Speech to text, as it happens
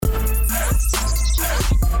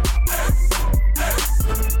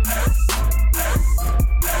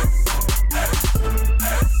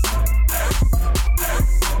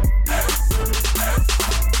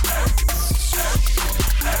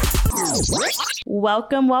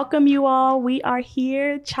Welcome you all. We are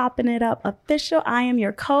here chopping it up official. I am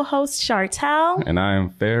your co-host Chartel. And I am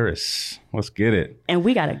Ferris. Let's get it. And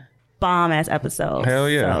we got a bomb ass episode. Hell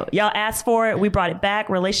yeah. So y'all asked for it. We brought it back.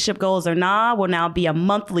 Relationship Goals or Nah will now be a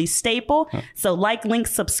monthly staple. So like, link,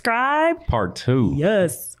 subscribe. Part 2.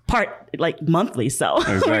 Yes. Monthly. So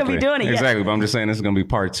exactly. We're going to be doing it. Exactly. But I'm just saying this is going to be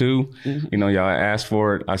part 2. Mm-hmm. You know, y'all asked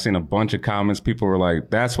for it. I seen a bunch of comments. People were like,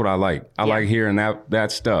 that's what I like. I like hearing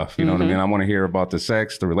that stuff. You know what I mean? I want to hear about the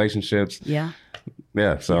sex, the relationships. Yeah.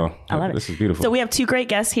 Yeah, so I love this it. is beautiful. So we have 2 great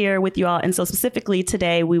guests here with you all. And so specifically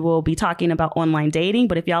today, we will be talking about online dating.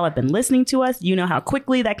 But if y'all have been listening to us, you know how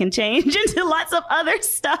quickly that can change into lots of other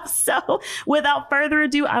stuff. So without further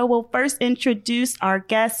ado, I will first introduce our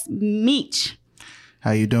guest, Meech.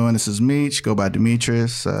 How you doing? This is Meech. Go by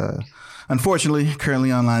Demetrius. Unfortunately,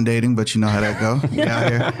 currently online dating, but you know how that go. You out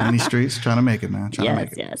here in these streets trying to make it, man.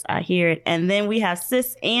 Yes, I hear it. And then we have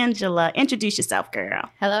Sis Angela. Introduce yourself, girl.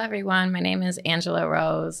 Hello, everyone. My name is Angela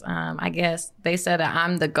Rose. I guess they said that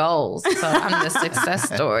I'm the goals, so I'm the success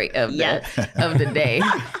story of the day.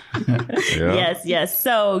 Yeah. Yes.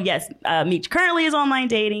 So Meech currently is online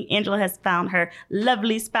dating. Angela has found her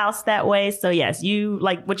lovely spouse that way. So yes, you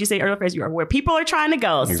like what you say earlier, you are where people are trying to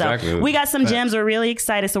go. Exactly. So we got some gems. We're really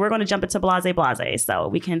excited. So we're going to jump into blase, so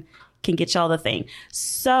we can get y'all the thing.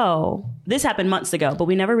 So this happened months ago, but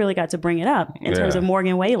we never really got to bring it up in terms of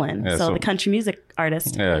Morgan Wallen. Yeah, so the country music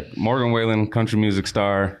artist. Yeah, Morgan Wallen, country music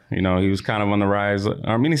star. You know, he was kind of on the rise.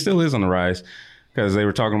 I mean, he still is on the rise because they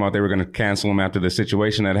were talking about they were going to cancel him after the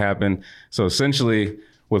situation that happened. So essentially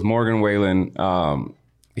with Morgan Wallen,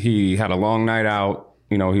 he had a long night out.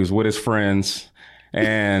 You know, he was with his friends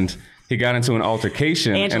and he got into an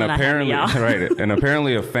altercation, Angela and apparently, and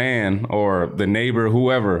apparently a fan or the neighbor,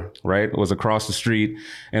 whoever, right, was across the street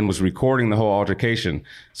and was recording the whole altercation.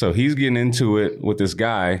 So he's getting into it with this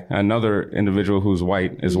guy, another individual who's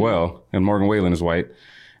white as well, and Morgan Wallen is white.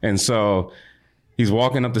 And so he's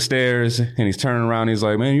walking up the stairs and he's turning around. He's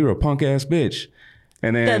like, "Man, you're a punk ass bitch."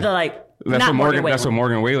 And then that's what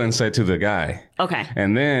Morgan Wallen said to the guy. Okay.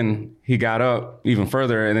 And then he got up even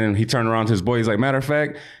further and then he turned around to his boy. He's like, "Matter of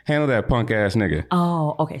fact, handle that punk ass nigga."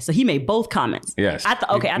 Oh, okay. So he made both comments. Yes. I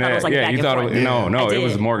thought it was like back and forth. No, it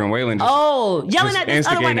was Morgan Wallen. Yelling at this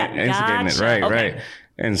other white guy. Instigating it. Right.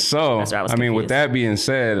 And so, I mean, with that being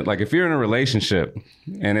said, like if you're in a relationship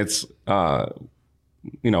and it's,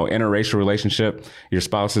 interracial relationship, your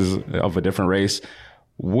spouse is of a different race,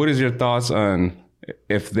 what is your thoughts on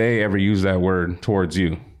if they ever use that word towards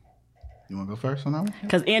you? You want to go first on that one?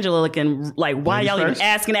 Because Angela looking like, why y'all even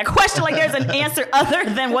asking that question? Like there's an answer other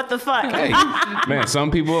than what the fuck? Hey, man,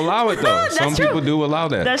 some people allow it though. Some people do allow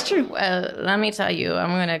that. That's true. Well, let me tell you,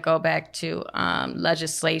 I'm going to go back to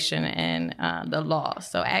legislation and the law.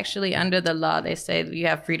 So actually under the law, they say you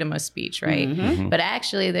have freedom of speech, right? Mm-hmm. But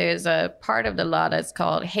actually there's a part of the law that's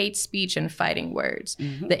called hate speech and fighting words.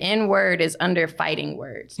 Mm-hmm. The N word is under fighting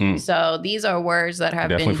words. So these are words that have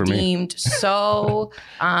been deemed so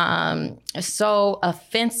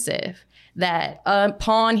offensive that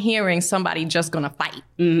upon hearing somebody just gonna fight.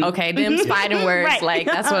 Okay, them's fighting words, like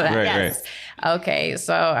that's what yes. Okay,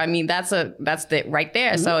 so I mean that's it right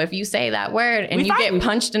there. So if you say that word and you get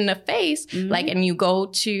punched in the face, like and you go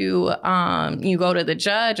to the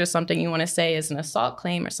judge or something you want to say is an assault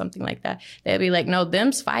claim or something like that, they'll be like, no,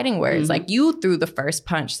 them's fighting words. Like you threw the first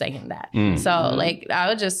punch saying that. So like I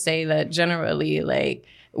would just say that generally like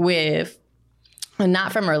with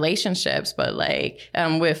not from relationships, but like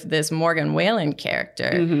with this Morgan Wallen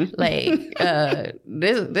character, like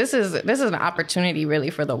this is an opportunity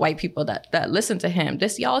really for the white people that listen to him.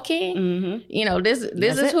 This y'all king, you know, this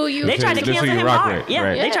is who you. They tried to cancel him hard.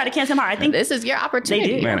 They tried to cancel him hard. I think this is your opportunity.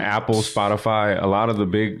 They did. Man, Apple, Spotify, a lot of the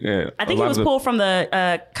big. I think he was pulled from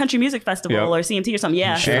the Country Music Festival or CMT or something.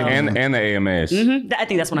 Yeah, and the AMAs. I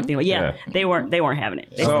think that's what I'm thinking. Yeah, they weren't having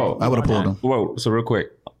it. So I would have pulled them. Whoa, so real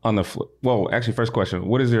quick. Actually, first question.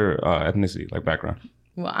 What is your ethnicity, like background?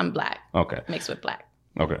 Well, I'm black. Okay. Mixed with black.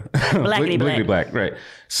 Okay. Blackity black. Right.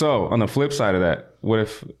 So on the flip side of that, what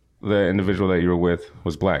if the individual that you were with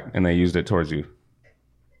was black and they used it towards you?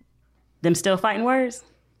 Them still fighting words?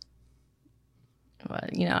 Well,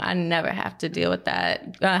 you know, I never have to deal with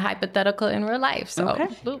that hypothetical in real life. So, okay.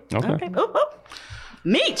 Boop.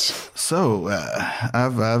 Meech. So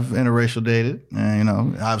I've interracial dated, and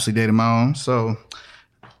obviously dated my own. So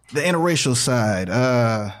the interracial side,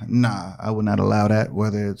 nah, I would not allow that.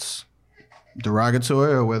 Whether it's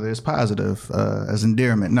derogatory or whether it's positive as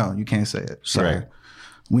endearment, no, you can't say it. Sorry. Right.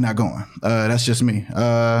 we're not going. That's just me.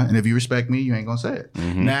 And if you respect me, you ain't gonna say it.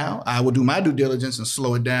 Now, I will do my due diligence and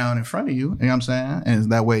slow it down in front of you. You know what I'm saying?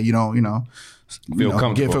 And that way you don't,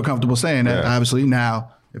 feel comfortable saying that. Yeah. Obviously,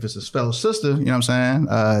 now if it's a fellow sister, you know what I'm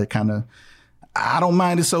saying? Kind of. I don't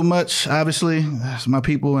mind it so much, obviously. It's my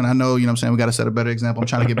people, and I know, we got to set a better example. I'm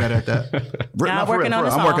trying to get better at that. I'm working on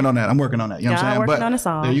that. I'm working on that. You know what I'm saying? Working on us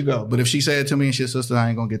all. There you go. But if she said it to me and she's a sister, I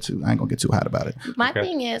ain't gonna get too hot about it. My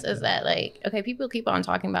thing is that people keep on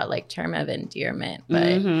talking about term of endearment,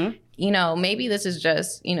 but maybe this is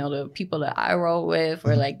just, the people that I roll with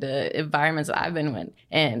or the environments that I've been with,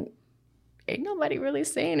 and ain't nobody really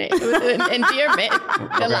saying it with endearment.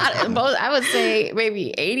 I would say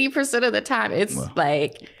maybe 80% of the time it's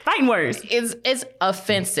fighting words. It's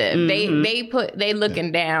offensive. They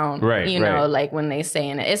looking down. Right. When they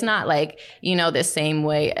saying it, it's not the same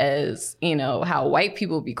way as how white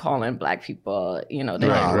people be calling black people. No.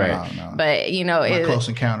 But my close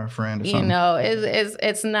encounter friend. Or something.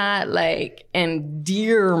 It's not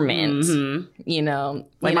endearment.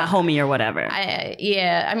 My homie or whatever.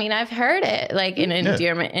 I've heard it in an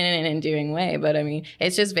endearment, in an endearing way, but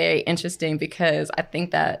it's just very interesting because I think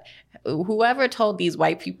that whoever told these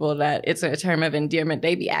white people that it's a term of endearment,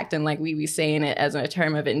 they be acting like we be saying it as a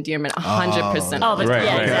term of endearment 100% of the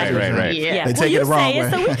time. Right. Yeah. They take it the wrong way.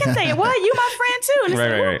 So we can say it. Well, you my friend too.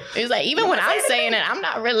 And Right. It's even when I'm saying it, I'm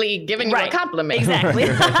not really giving you a compliment. Exactly.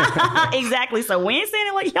 Exactly. So we ain't saying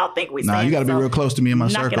it like y'all think we saying it. You got to be real close to me in my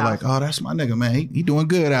circle. That's my nigga, man. He doing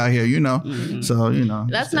good out here, Mm-hmm. So,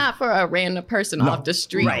 That's not for a random person off the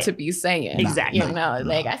street to be saying. Exactly.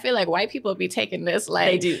 I feel like white people be taking this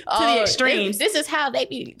they do. To the extremes. This is how they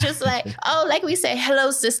be just like we say,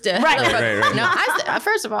 hello, sister. Right. Hello, No,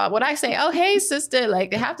 first of all, when I say, oh, hey, sister,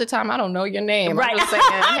 half the time I don't know your name. Right. I'm just saying,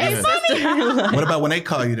 hey, sister. What about when they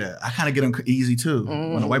call you that? I kind of get them easy too.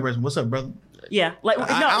 When a white person, what's up, brother? Yeah. I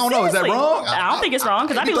don't know. Is that wrong? I don't think it's wrong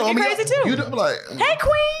because I be looking crazy too. You like, hey,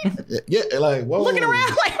 queen. Yeah, whoa. Looking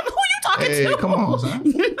around who you talking to? Come on,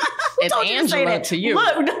 son. It's Angela to you.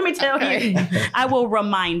 Look, let me tell you. I will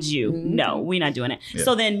remind you. No, we're not doing it. Yeah.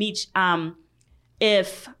 So then, Meech,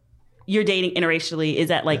 if you're dating interracially, is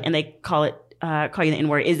that and they call you the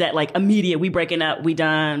N-word, is that immediate, we breaking up, we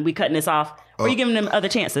done, we cutting this off? Or are you giving them other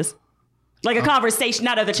chances? A conversation,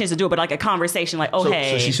 not other chance to do it, but a conversation hey.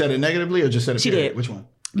 So she said it negatively or just said it? She did. Which one?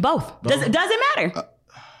 Both. Does it matter?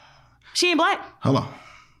 She ain't black. Hold on.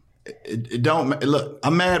 It don't look.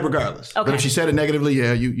 I'm mad regardless. Okay. But if she said it negatively,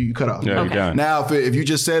 you cut off. Yeah, okay. You're done. Now, if you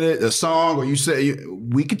just said it a song or you say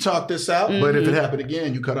we could talk this out, but if it happened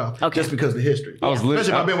again, you cut off. Okay. Just because of the history. Especially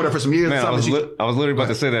if I've been with her for some years. Man, I was literally about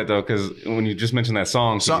to say that though, because when you just mentioned that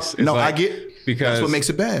song piece, I get because that's what makes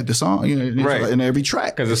it bad. The song, right, in every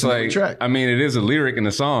track. Because it's it is a lyric in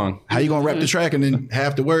the song. How you gonna rap the track and then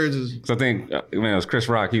half the words is? So I think it was Chris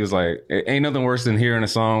Rock. He was like, "Ain't nothing worse than hearing a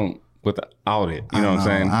song without it." You know what I'm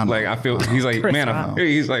saying? I feel he's like, man,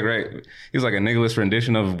 he's like, right. He's like a niggalist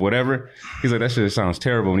rendition of whatever. He's like, that shit sounds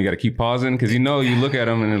terrible when you got to keep pausing because you look at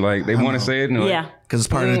them and they're they want to say it and because it's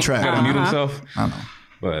part of the track. Got to mute himself. I know.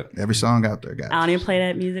 But every song out there, guys. I don't even play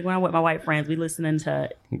that music when I'm with my white friends. We listening to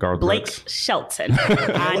Garth Blake Brooks. Shelton.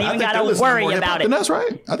 I ain't even got to worry about it. That's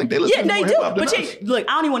right. I think they listen to more hip-hop than us. Look,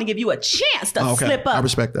 I don't even want to give you a chance to slip up. I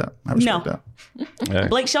respect that. Yeah.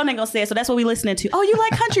 Blake Shelton ain't gonna say it, so that's what we listening to. Oh, you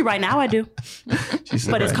like country right now? I do.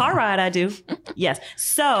 But it's car ride, I do. Yes.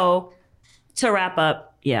 So to wrap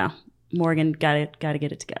up, Morgan gotta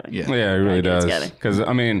get it together. Yeah, it really does. Because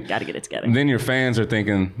gotta get it together. Then your fans are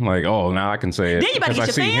thinking oh, now I can say it. Then you better get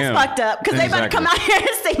your fans fucked up because they better come out here and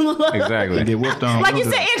say, look. Exactly. Get whipped on. Like you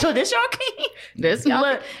said, Angela, this y'all king. This y'all.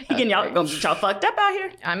 Look, y'all gonna get y'all fucked up out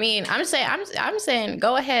here. I'm saying,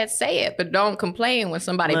 go ahead, say it, but don't complain when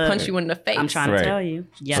somebody punch you in the face. I'm trying to tell you.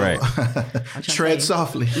 Right. Tread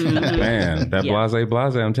softly. Man, that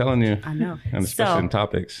blase, I'm telling you. I know. And especially in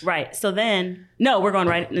topics. Right. So then, we're going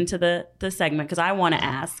right into the segment because I want to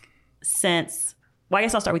ask, I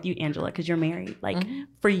guess I'll start with you, Angela, because you're married.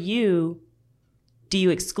 For you, do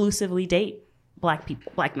you exclusively date black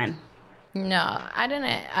people, black men? No, I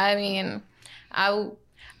didn't. I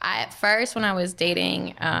at first when I was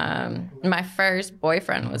dating, my first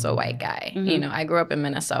boyfriend was a white guy. Mm-hmm. I grew up in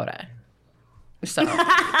Minnesota. So,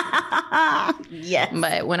 yes.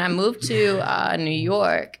 But when I moved to New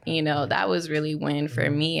York, that was really when for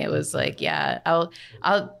me it was I'll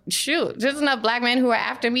shoot. There's enough black men who are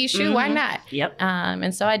after me. Shoot, why not? Yep.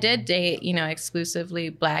 And so I did date, exclusively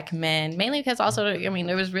black men, mainly because also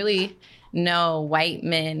there was really no white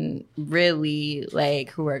men really like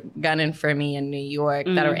who were gunning for me in New York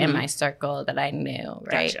that were in my circle that I knew,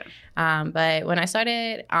 right? Gotcha. But when I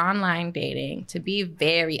started online dating, to be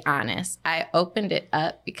very honest, I opened it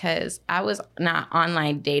up because I was not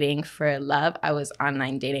online dating for love. I was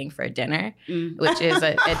online dating for dinner, which is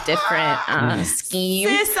a different scheme.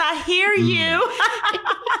 Sis, I hear you.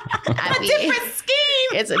 Different scheme.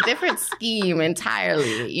 It's a different scheme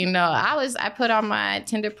entirely. You know, I put on my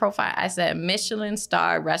Tinder profile, I said Michelin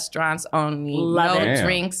star restaurants only, Love no it.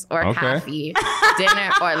 drinks or coffee,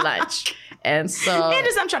 dinner or lunch. And so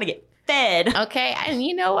I'm trying to get fed. Okay, and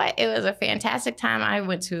you know what? It was a fantastic time. I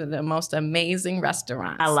went to the most amazing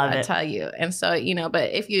restaurants. I love it. I tell you. And so, you know,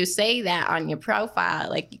 but if you say that on your profile,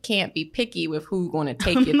 like you can't be picky with who's going to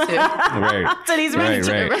take you to, to these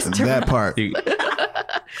restaurants. That part.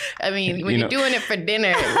 I mean, when you're doing it for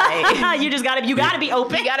dinner, like, you gotta be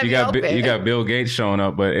open. You got Bill Gates showing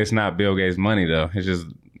up, but it's not Bill Gates' money though. It's just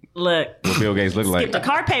what Bill Gates look like. Skip the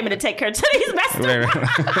car payment to take her to these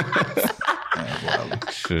restaurants.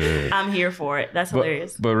 Shit. I'm here for it. That's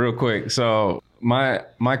hilarious. But real quick, so my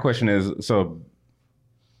question is, so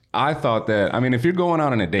I thought that, I mean, if you're going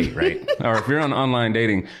out on a date, right, or if you're on online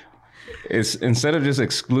dating, it's instead of just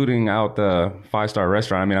excluding out the 5-star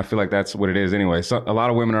restaurant. I mean, I feel like that's what it is anyway. So a lot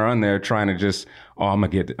of women are on there trying to just, I'm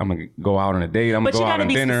gonna go out on a date. I'm gonna go out on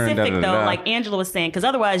dinner. But you gotta be specific though, like Angela was saying, because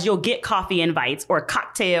otherwise you'll get coffee invites or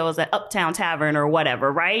cocktails at Uptown Tavern or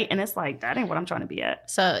whatever, right? And it's like that ain't what I'm trying to be at.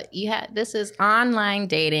 So this is online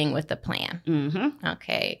dating with a plan. Mm-hmm.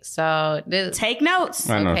 Okay, so take notes.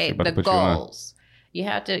 Okay, the goals. You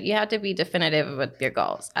have to be definitive with your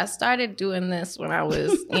goals. I started doing this when I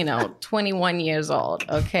was, 21 years old.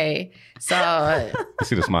 Okay, so I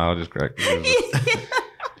see the smile just cracked.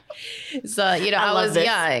 So, I was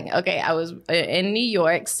young. Okay, I was in New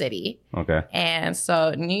York City. Okay. And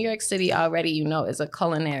so New York City already, is a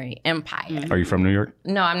culinary empire. Are you from New York?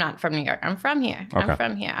 No, I'm not from New York. I'm from here. Okay. I'm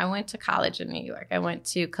from here. I went to college in New York. I went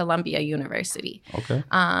to Columbia University. Okay.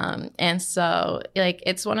 And so,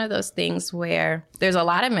 it's one of those things where there's a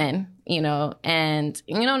lot of men, and,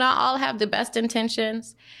 not all have the best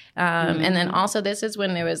intentions. And then also this is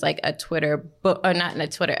when there was like a Tinder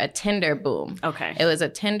boom. Okay. It was a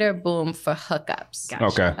Tinder boom for hookups.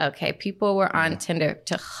 Gotcha. Okay. People were on Tinder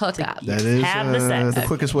to hook up. That is the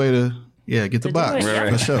quickest way to get the box.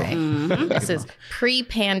 Right. For sure. Mm-hmm. This is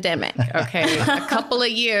pre-pandemic. Okay. A couple of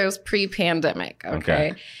years pre-pandemic.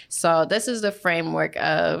 Okay. So this is the framework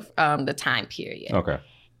of the time period. Okay.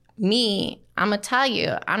 Me, I'm gonna tell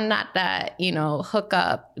you, I'm not that, hook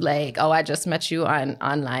up, like, I just met you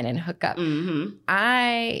online and hook up. Mm-hmm.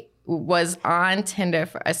 I was on Tinder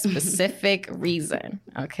for a specific reason.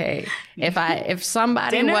 Okay. If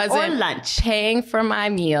somebody Dinner wasn't or lunch? Paying for my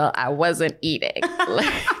meal, I wasn't eating.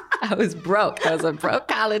 I was broke. I was a broke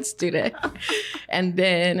college student. And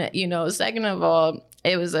then, second of all,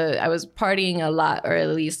 I was partying a lot, or at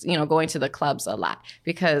least, going to the clubs a lot,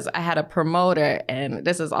 because I had a promoter, and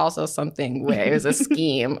this is also something where it was a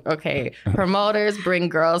scheme. Okay. Promoters bring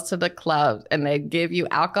girls to the club and they give you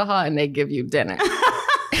alcohol and they give you dinner.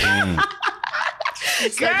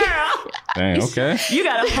 Girl. Dang, okay. You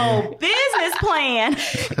got a whole business plan.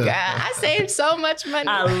 Girl, I saved so much money.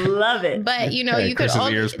 I love it. But you could Chris's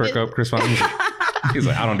ears perk up. Chris Fontaine. He's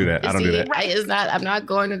like, I don't do that. I don't do that. I'm not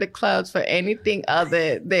going to the clubs for anything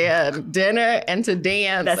other than dinner and to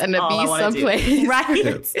dance. That's and to be someplace.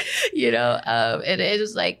 Right. It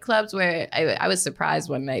was like clubs where I was surprised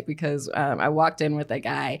one night because I walked in with a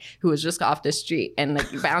guy who was just off the street, and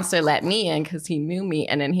the bouncer let me in because he knew me.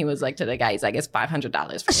 And then he was like to the guy, he's like, it's $500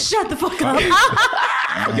 for him. Shut the fuck up.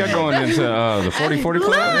 You're going into the 40/40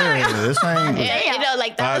 club? Yeah, this ain't.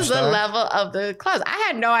 That was the level of the clubs. I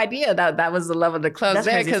had no idea that was the level of the clubs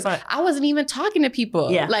there, because I wasn't even talking to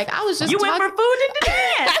people. Yeah. I was just went for food and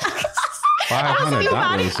dance. $500.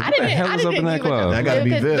 What the hell is up in that club? That gotta be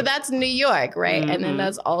VIP. But that's New York, right? Mm-hmm. And then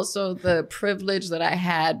that's also the privilege that I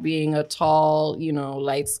had being a tall,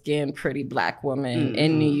 light-skinned, pretty Black woman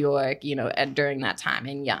in New York, during that time,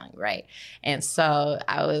 and young, right? And so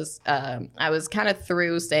I was kind of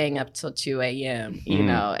through staying up till 2 a.m.,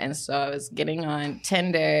 and so I was getting on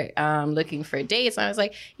Tinder, looking for dates. And I was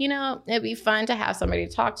like, it'd be fun to have somebody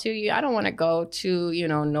to talk to. I don't want to go to,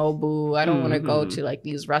 Nobu. I don't want to go to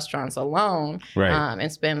these restaurants alone. Right.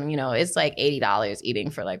 And spend, it's like $80 eating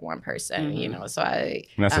for one person, so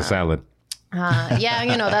that's a salad.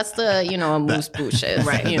 Yeah, that's the, amuse bouches,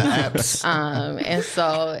 right? And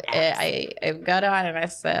so I got on and I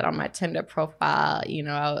said on my Tinder profile,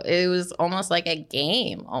 it was almost like a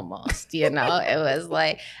game almost, it was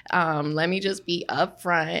like, let me just be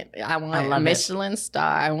upfront. I want a Michelin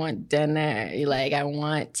star. I want dinner. Like I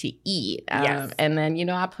want to eat. Yes. And then,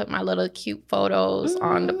 I put my little cute photos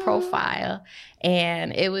on the profile.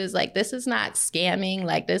 And it was like, this is not scamming.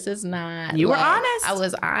 Like, this is not. You were honest. I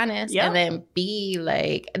was honest. Yep. And then B,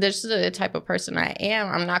 like, this is the type of person I am.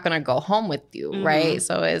 I'm not going to go home with you. Right.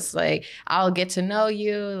 So it's like, I'll get to know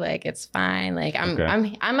you. Like, it's fine. Like,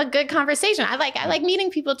 I'm a good conversation. I like meeting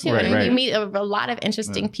people too. Right, and you meet a lot of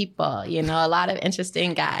interesting people, a lot of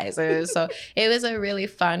interesting guys. So it was a really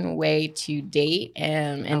fun way to date.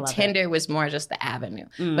 And Tinder was more just the avenue.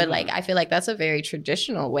 But like, I feel like that's a very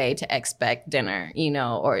traditional way to expect dinner.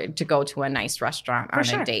 Or to go to a nice restaurant on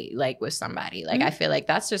a date, like with somebody. Like, I feel like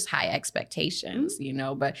that's just high expectations,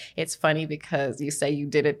 but it's funny because you say you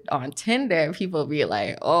did it on Tinder, people be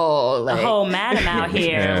like, oh, like. The whole madam out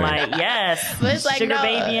here, like, yes. But it's like, sugar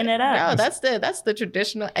babying it up. No, that's the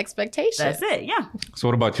traditional expectation. That's it, yeah. So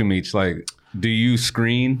what about you, Meech? Like, do you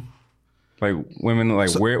screen, like, women,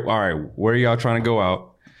 like, where are y'all trying to go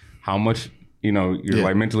out? How much, you're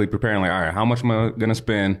like mentally preparing, like, all right, how much am I going to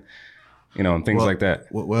spend? And things like that.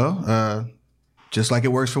 Well, just like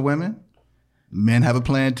it works for women, men have a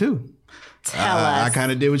plan too. Tell us. I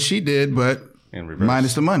kind of did what she did, but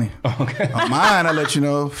minus the money. Okay. On mine, I let you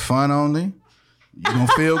know, fun only. You're going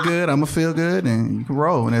to feel good, I'm going to feel good, and you can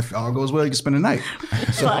roll. And if all goes well, you can spend the night.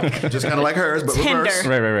 So just kind of like hers, but Tinder.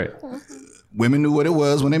 reverse. Right. Women knew what it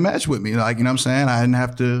was when they matched with me. Like, you know what I'm saying? I didn't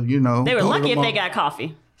have to, They were lucky if they got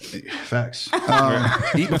coffee. Facts.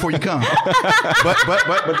 Eat before you come. But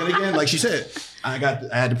then again, like she said, I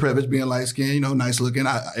had the privilege being light skinned, nice looking.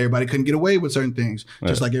 Everybody couldn't get away with certain things. Right.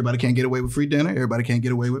 Just like everybody can't get away with free dinner. Everybody can't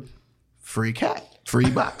get away with free cat, free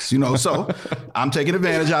box, So I'm taking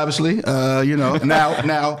advantage, obviously.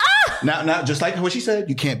 Now, just like what she said,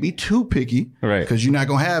 you can't be too picky, right? Because you're not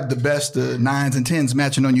gonna have the best 9s and 10s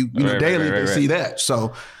matching on you, daily. They see that,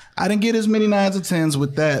 so. I didn't get as many 9s and 10s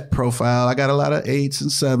with that profile. I got a lot of 8s and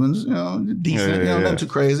 7s, decent, nothing too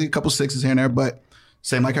crazy. A couple 6s here and there, but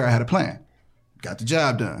same like her, I had a plan. Got the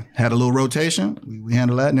job done. Had a little rotation. We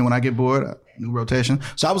handled that. And then when I get bored, new rotation.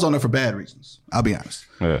 So I was on there for bad reasons. I'll be honest.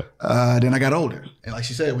 Yeah. Then I got older. And like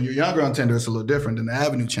she said, when you're younger on Tinder, it's a little different. Then the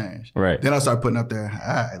avenue changed. Right. Then I started putting up there,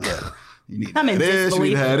 all right, look, you need to have this, you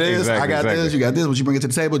need to have this. Exactly, I got this, you got this. Once you bring it to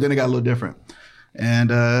the table, then it got a little different.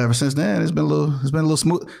 And ever since then, it's been a little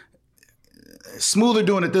smooth. Smoother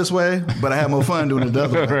doing it this way, but I have more fun doing it the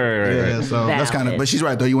other way. Right. So that's kind of. But she's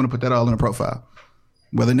right though. You want to put that all in a profile,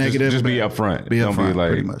 whether negative. Just be upfront. Don't be like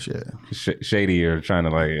pretty much, shady or trying to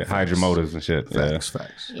like hide your motives and shit.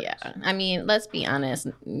 Facts. Yeah, I mean, let's be honest.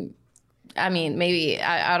 I mean, maybe,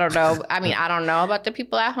 I don't know. I mean, I don't know about the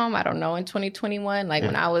people at home. I don't know in 2021. Like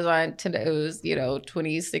when I was on Tinder, it was,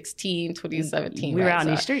 2016, 2017. We were out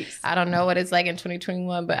in these streets. I don't know what it's like in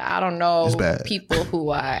 2021, but I don't know people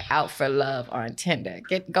who are out for love on Tinder.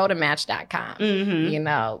 Go to Match.com,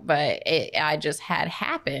 but I just had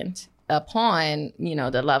happened upon,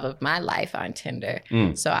 the love of my life on Tinder.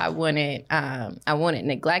 So I wouldn't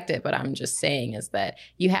neglect it, but I'm just saying is that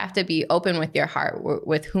you have to be open with your heart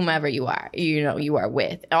with whomever you are, you are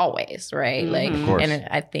with always, right? Like, and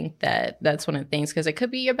I think that's one of the things, because it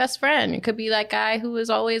could be your best friend. It could be that guy who is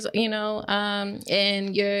always,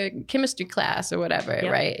 in your chemistry class or whatever,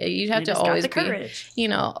 right? You have to always be,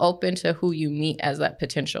 open to who you meet as that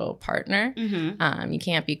potential partner. You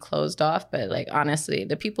can't be closed off, but like, honestly,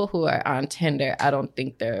 the people who are on Tinder, I don't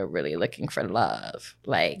think they're really looking for love.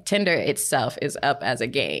 Like Tinder itself is up as a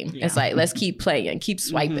game. It's like, let's keep playing, keep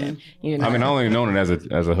swiping. I mean, I only known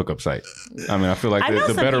it as a hookup site. I mean, I feel like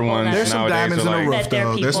the better ones. There's some diamonds in the roof,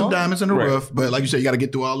 though. There's some diamonds in the roof, but like you said, you got to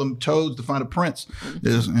get through all them toads to find a prince. I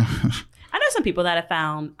know some people that have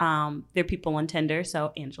found their people on Tinder.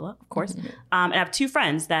 So Angela, of course, and I have two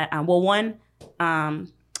friends that one.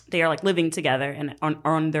 They are like living together and are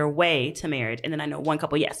on their way to marriage. And then I know one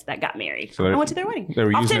couple, that got married. So I went to their wedding. They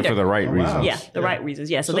were using it for the right reasons. Yeah, the right reasons.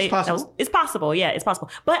 Yeah, so it's possible. It's possible. Yeah, it's possible.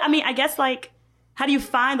 But I mean, I guess like, how do you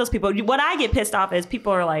find those people? What I get pissed off is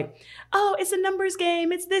people are like, oh, it's a numbers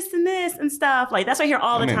game. It's this and this and stuff. Like that's what I hear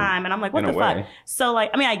all the time. And I'm like, what the fuck? So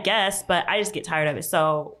like, I mean, I guess, but I just get tired of it.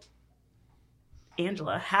 So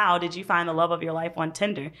Angela, how did you find the love of your life on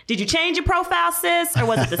Tinder? Did you change your profile, sis, or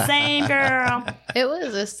was it the same, girl? It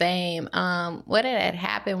was the same. What had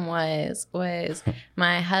happened was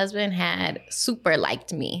my husband had super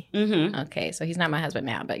liked me. Mm-hmm. Okay, so he's not my husband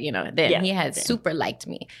now, but then he had super liked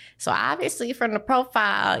me. So obviously from the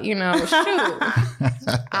profile, shoot,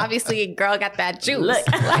 obviously girl got that juice. Look,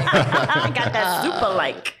 I got that super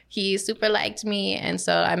like. He super liked me, and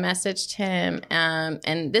so I messaged him.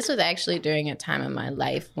 And this was actually during a time in my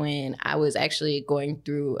life when I was actually going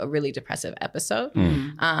through a really depressive episode.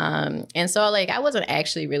 Mm. And so, I wasn't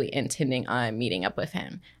actually really intending on meeting up with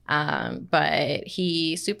him. But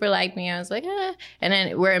he super liked me. I was like, And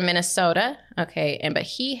then we're in Minnesota. Okay. But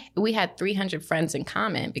we had 300 friends in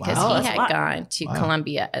common because he had gone to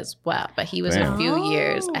Columbia as well. But he was a few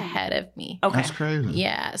years ahead of me. Okay. That's crazy.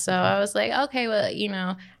 Yeah. So I was like, okay,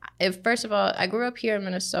 well, first of all, I grew up here in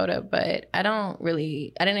Minnesota, but I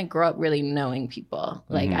didn't grow up really knowing people.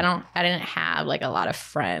 I didn't have a lot of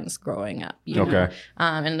friends growing up. You know?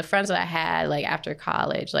 And the friends that I had after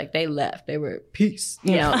college, they left. They were peace.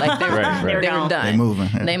 They were done. They moving.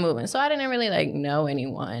 Yeah. They moving. So I didn't really know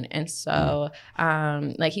anyone. And so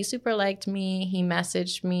he super liked me. He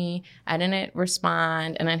messaged me. I didn't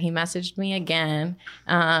respond. And then he messaged me again,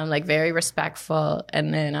 very respectful.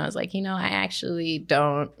 And then I was like, I actually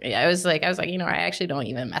don't. I was like, I actually don't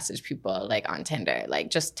even message people on Tinder.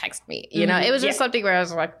 Just text me. It was just something where I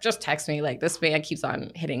was like, just text me. This man keeps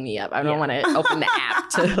on hitting me up. I don't want to open the app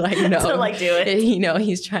to know. To do it.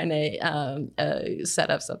 He's trying to set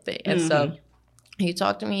up something. And so he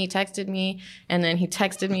talked to me, he texted me, and then he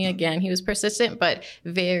texted me again. He was persistent, but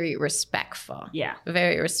very respectful. Yeah.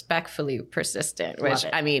 Very respectfully persistent, which,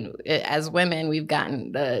 as women, we've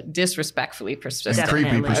gotten the disrespectfully persistent.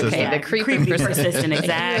 Creepy persistent. Okay, the creepy persistent.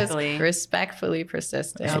 Exactly. He was respectfully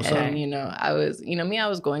persistent. And, I was, I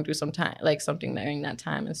was going through something during that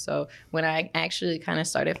time. And so when I actually kind of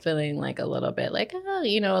started feeling a little bit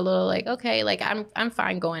I'm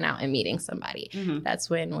fine going out and meeting somebody. Mm-hmm.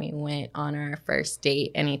 That's when we went on our first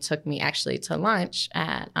date, and he took me actually to lunch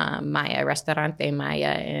at Maya, Restaurante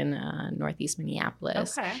Maya in Northeast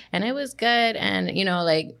Minneapolis. Okay. And it was good. And,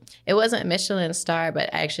 it wasn't a Michelin star, but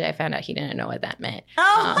actually I found out he didn't know what that meant.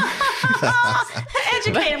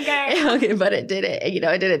 Educate him, girl. Okay, but it didn't,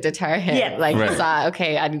 it didn't deter him. Yeah. He saw,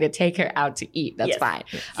 okay, I need to take her out to eat. That's fine.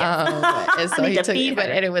 Yes. And so he took me,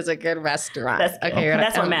 and it was a good restaurant. That's good. Okay,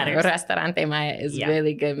 that's what matters. Restaurante Maya is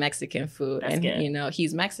really good Mexican food. That's and, good.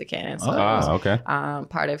 He's Mexican. And so okay.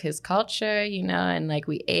 Part of his culture, and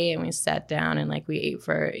we ate and we sat down and we ate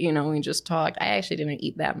for, we just talked. I actually didn't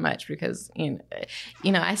eat that much because,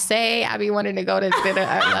 I say I be wanting to go to dinner.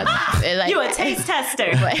 You a taste tester.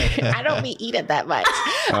 I don't be eating that much.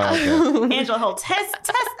 Okay. Angela Holt,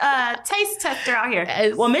 taste tester out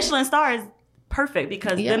here. Well, Michelin star is perfect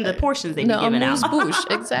because then the portions they be giving out. Bouche,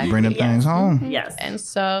 exactly. Bring them things home. Yes. And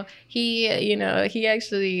so he, he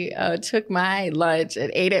actually took my lunch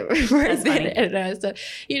and ate it right then. And so,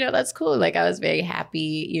 that's cool. I was very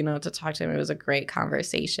happy, to talk to him. It was a great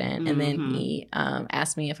conversation. And then he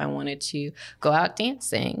asked me if I wanted to go out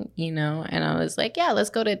dancing, and I was like, yeah, let's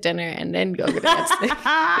go to dinner and then go dancing.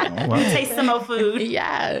 Taste some more food.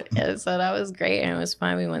 Yeah. And so that was great. And it was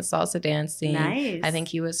fun. We went salsa dancing. Nice. I think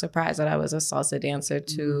he was surprised that I was a salsa dancer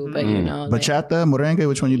too, but bachata, merengue,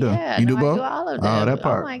 which one you do? Yeah, you do both? I do all of them. Oh, that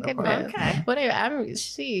part. Oh my goodness. Okay. Whatever.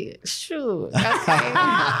 Shoot. Okay.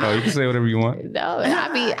 No, you can say whatever you want. No, I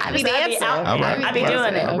be dancing. I be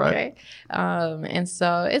doing it. Okay. And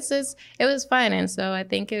so it was fun, and so I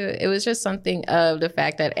think it was just something of the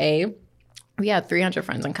fact that we had 300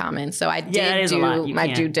 friends in common, so I did do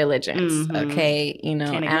my due diligence. Mm-hmm.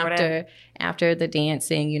 Okay, after the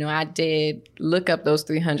dancing, I did look up those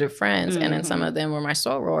 300 friends, and then some of them were my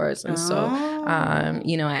sorors, and so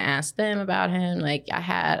I asked them about him. I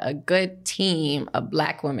had a good team of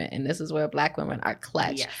Black women, and this is where Black women are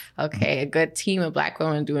clutch. Yes. Okay, a good team of Black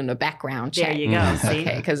women doing the background check. There you go. See?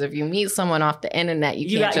 Okay, because if you meet someone off the internet,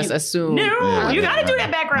 you can't just assume. No, you got to do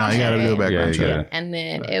that background check. You got to do a background check. And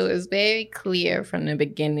then it was very clear from the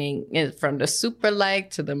beginning, from the super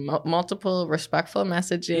to the multiple respectful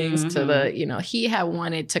messagings to the, he had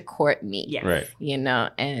wanted to court me. Yes. Right.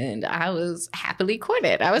 And I was happily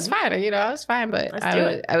courted. I was fine. I was fine, but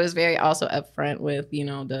I was very also upfront with,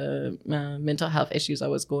 the mental health issues I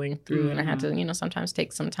was going through, and I had to, sometimes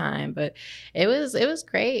take some time, but it was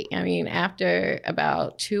great. I mean, after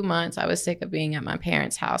about 2 months, I was sick of being at my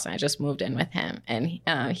parents' house, and I just moved in with him, and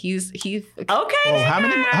he's okay. Oh,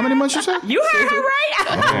 how many months you said? You heard her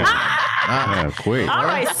right. Quick. All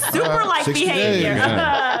right, super behavior.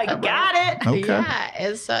 Got it. Okay. Yeah,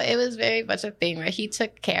 and so it was very much a thing where he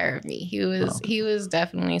took care of me. He was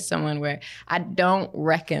definitely someone where I don't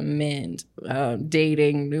recommend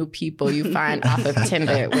dating new people you find off of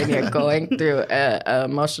Tinder when you're going through an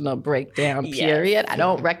emotional breakdown period. Yes. I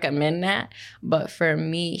don't recommend that. But for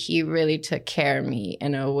me, he really took care of me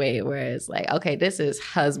in a way where it's like, okay, this is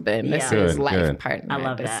husband, this is life partner. I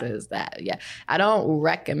love this is that. Yeah, I don't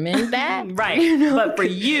recommend that. Right, you know? But for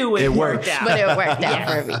you, it worked out. But it worked out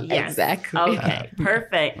for me. Yes. Exactly. Okay,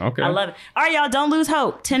 perfect. Okay, I love it. All right, y'all, don't lose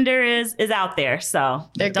hope. Tinder is out there, so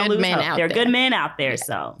don't lose hope. There are good men out there,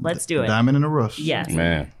 so let's do it. Diamond in the rough. Yes,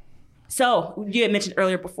 man. So you had mentioned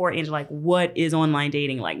earlier before, Angel, like what is online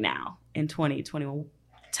dating like now in 2021?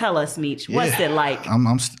 Tell us, Meech. What's it like?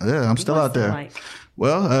 I'm still out there. Like?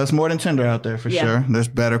 Well, it's more than Tinder out there for sure. There's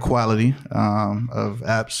better quality of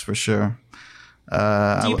apps for sure.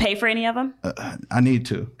 Do you pay for any of them? I need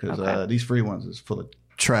to because these free ones is full of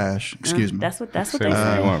trash. Excuse me. That's what they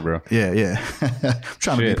say. You want, bro. Yeah. I'm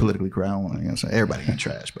trying to be politically correct. I don't want to say everybody got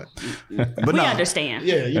trash, but we understand.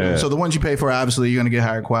 Yeah. So the ones you pay for, obviously, you're going to get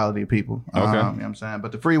higher quality of people. Okay. You know what I'm saying?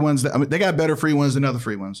 But the free ones, they got better free ones than other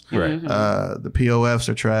free ones. Right. The POFs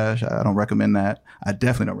are trash. I don't recommend that. I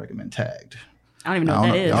definitely don't recommend Tagged. I don't even know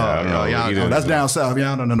what that is. I don't know. That's down south.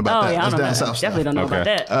 Y'all don't know about that. That's down south. Definitely don't know about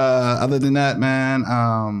that. Other than that,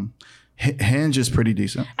 man, Hinge is pretty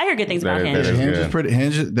decent. I hear good things about Hinge. Hinge is pretty.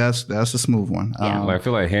 Hinge, that's a smooth one. Yeah. I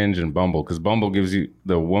feel like Hinge and Bumble, because Bumble gives you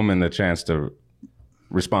the woman the chance to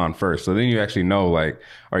respond first. So then you actually know, like,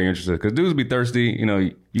 are you interested? Because dudes be thirsty. You know,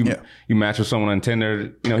 you match with someone on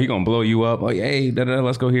Tinder. You know, he gonna blow you up. Like, hey,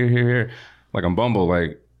 let's go here. Like on Bumble,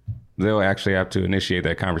 like they'll actually have to initiate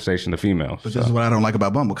that conversation. The females. But this is what I don't like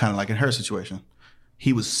about Bumble. Kind of like in her situation,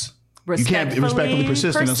 he was. You can't be respectfully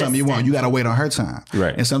persistent on something you want. You got to wait on her time.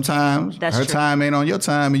 Right. And sometimes her time ain't on your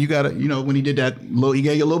time. And you got to, when he did that, he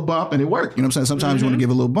gave you a little bump and it worked. You know what I'm saying? Sometimes you want to give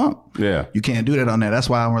a little bump. Yeah. You can't do that on there. That's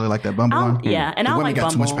why I don't really like that Bumble one. Yeah. And I don't like Bumble.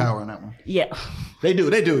 Women got too much power on that one. Yeah. They do.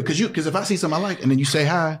 Because if I see something I like and then you say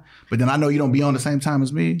hi, but then I know you don't be on the same time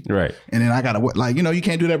as me. Right. And then I got to, you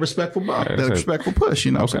can't do that respectful bump, respectful push,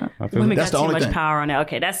 you know what I'm saying? Women got too much power on it.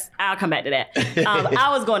 Okay. I'll come back to that.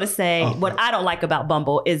 I was going to say what I don't like about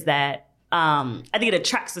Bumble is that I think it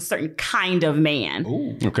attracts a certain kind of man.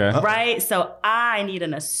 Ooh. Okay. Right? So I need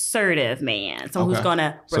an assertive man. Someone who's going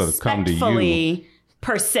to respectfully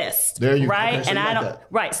persist. There you right? Okay, so and I don't that.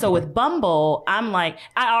 Right. So with Bumble, I'm like,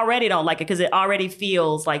 I already don't like it because it already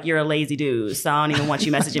feels like you're a lazy dude. So I don't even want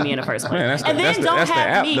you messaging me in the first place. Man, that's the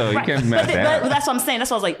app, though. You can't match the app. That's what I'm saying. That's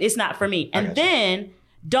why I was like, it's not for me. And then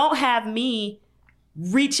don't have me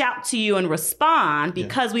reach out to you and respond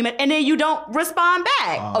because we met, and then you don't respond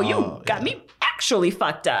back. You got me actually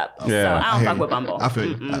fucked up. So I don't fuck with Bumble. I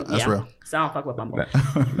feel you. That's real. So I don't fuck with Bumble.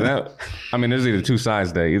 There's either two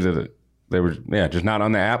sides there. Either they were just not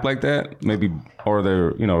on the app like that, maybe, or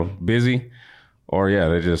they're busy, or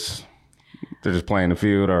they're just playing the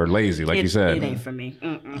field or lazy, like you said. It ain't for me.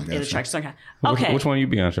 It attracts some kind. Okay. Which one you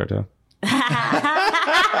be on, Chartel?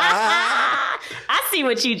 I see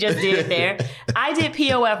what you just did there. I did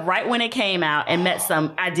POF right when it came out and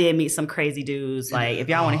I did meet some crazy dudes. Like, if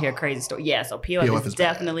y'all want to hear a crazy story. Yeah, so POF is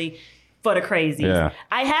definitely for the crazies. Yeah.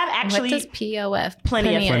 I have actually. What does POF?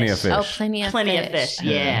 Plenty of fish. Oh, plenty of fish.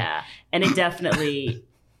 Yeah. And it definitely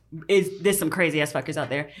there's some crazy ass fuckers out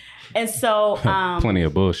there. And so. Plenty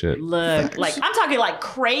of bullshit. Look, like, I'm talking like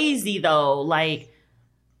crazy though. Like,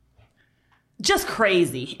 just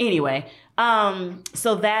crazy. Anyway.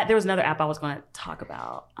 So there was another app I was going to talk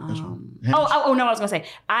about. I was going to say,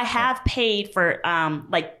 I have paid for,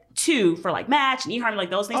 two for like Match and eHarmony, like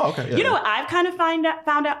those things. Oh, okay. You know what I've kind of found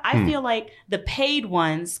out? I feel like the paid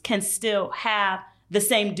ones can still have the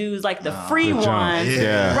same dudes like the free ones.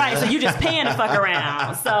 Yeah. Right. So you just paying to fuck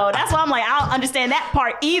around. So that's why I'm like, I don't understand that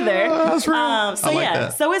part either. That's real.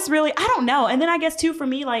 So it's really, I don't know. And then I guess too, for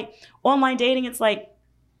me, like online dating, it's like,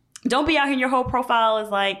 don't be out here and your whole profile is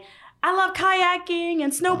like, I love kayaking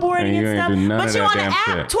and snowboarding and stuff. But you on the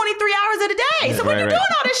app 23 hours of the day. So when you doing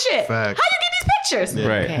all this shit, how you get these pictures? Yeah.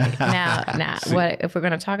 Right. Okay. Now, what if we're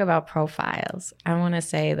going to talk about profiles? I want to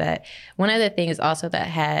say that one of the things also that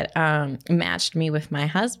had matched me with my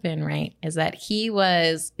husband, right, is that he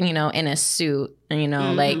was, in a suit you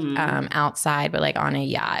know, like outside, but like on a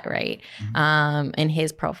yacht, right? In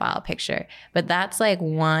his profile picture. But that's like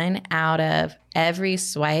 1 out of every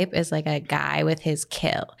swipe is like a guy with his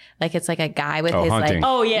kill. Like it's like a guy with his hunting.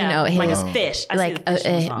 like, you know, his, like his fish. I like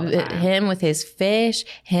him with his fish,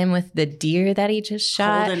 him with the deer that he just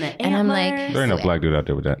shot. And I'm like, there ain't no black dude out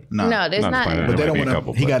there with that. No, there's not. But they don't want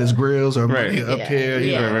to. He got his grills or up here.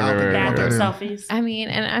 Selfies. I mean,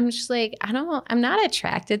 and I'm just like, I'm not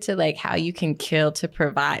attracted to like how you can kill to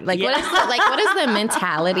provide. Like what is the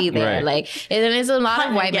mentality there? Right. Like, and there's a lot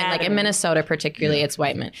of white men, like in Minnesota particularly, it's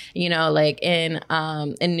white men. You know, like in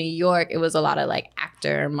New York, it was a lot of like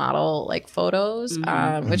actor model like photos,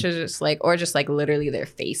 which is just like, or just like literally their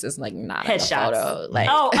face is like not in the photo. Like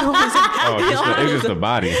it's just the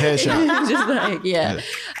body. Headshot. Just like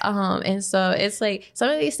and so it's like some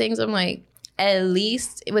of these things I'm like, at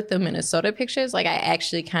least with the Minnesota pictures, like I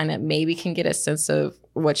actually kind of maybe can get a sense of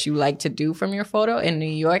what you like to do from your photo. In New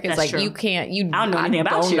York, it's like you can't. I don't know anything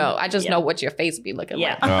about you. I just know what your face be looking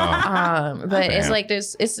like. But it's like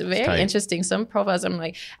it's very interesting. Some profiles, I'm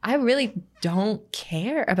like, I really don't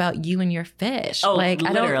care about you and your fish. Like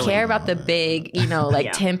literally. I don't care about the big, you know, like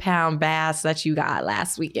 10-pound bass that you got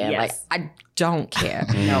last weekend. Like I don't care.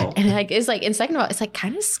 No. And like it's like, and second of all, it's like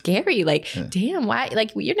kind of scary. Like, damn, why?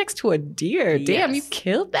 Like you're next to a deer. Damn, you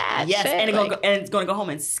killed that. Yes, shit. and it's going to go home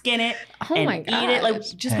and skin it and eat it. Like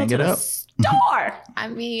just hang go to the store. I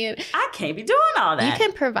mean, I can't be doing all that. You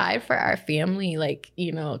can provide for our family, like,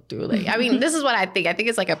 you know, through like, I mean, this is what I think. I think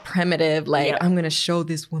it's like a primitive, like, I'm going to show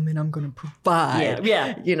this woman I'm going to provide.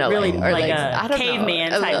 Yeah. You know, really like a caveman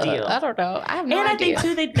type deal. I don't know. I have no idea. idea. I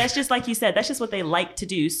think too, that's just like you said, that's just what they like to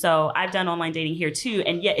do. So I've done online dating here too.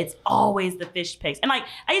 And yet it's always the fish pics. And like,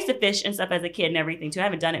 I used to fish and stuff as a kid and everything too. I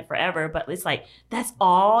haven't done it forever, but it's like, that's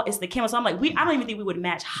all. It's the camera. So I'm like, I don't even think we would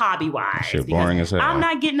match hobby-wise. Shit boring as hell. I'm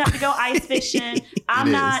not getting up to go ice fishing.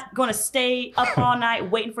 I'm not going to stay up all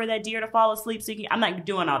night waiting for that deer to fall asleep. I'm not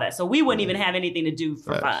doing all that. So we wouldn't even have anything to do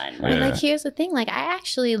for fun. But like, here's the thing. Like, I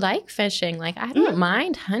actually like fishing. Like, I don't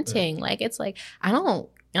mind hunting. Like, it's like, I don't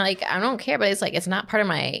care, but it's like, it's not part of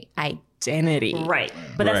my identity. Right.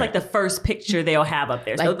 But that's like the first picture they'll have up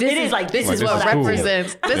there. So like, this is what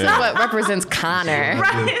represents what represents Connor.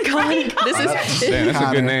 Right. This is that's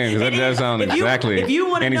a good name because that does sound exactly. If you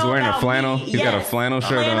want to and he's know wearing about a flannel. Me, he's got a flannel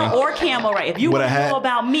shirt on. Or camel, right? If you want to know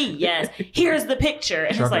about me, here's the picture.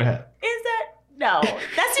 And it's like, is that? No,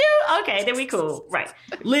 that's you? Okay, then we cool. Right.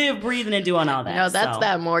 Live, breathing, and doing all that. No, that's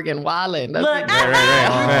that Morgan Wallen. Look.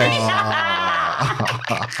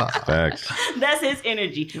 Facts. That's his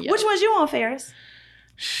energy. Yep. Which one's you on, Ferris?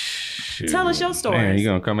 Shoot. Tell us your story. Man, you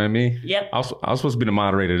gonna come at me? Yep. I was supposed to be the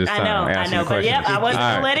moderator this time. I know, but I wasn't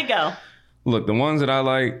gonna let it go. Look, the ones that I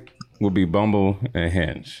like would be Bumble and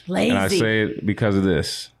Hinge. Lazy. And I say it because of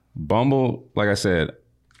this. Bumble, like I said,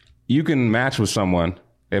 you can match with someone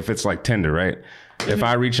if it's like Tinder, right? Mm-hmm. If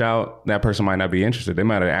I reach out, that person might not be interested. They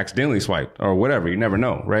might have accidentally swiped or whatever. You never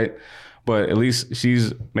know, right? But at least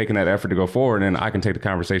she's making that effort to go forward and I can take the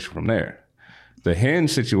conversation from there. The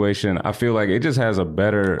Hinge situation, I feel like it just has a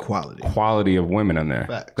better quality of women in there.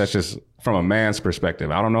 Facts. That's just from a man's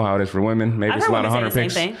perspective. I don't know how it is for women. Maybe it's a lot of 100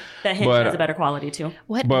 pics. That Hinge has a better quality too.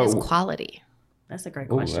 What is quality? That's a great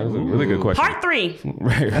question. That's a really good question. Part 3.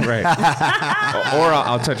 Right. Or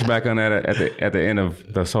I'll touch back on that at the end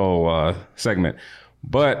of this whole segment.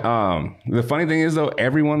 But the funny thing is though,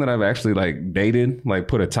 everyone that I've actually like dated, like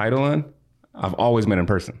put a title on, I've always met in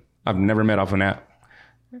person. I've never met off an app,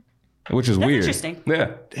 which is weird. Interesting.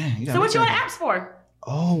 Yeah. Dang, so what you on apps for?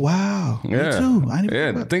 Oh wow. Yeah. Me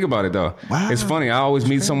too. Think about it though. Wow. It's funny. I always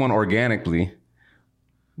meet someone organically,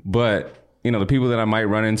 but you know, the people that I might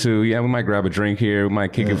run into, we might grab a drink here, we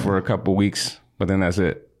might kick it for a couple weeks, but then that's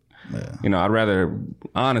it. Yeah. You know, I'd rather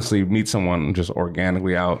honestly meet someone just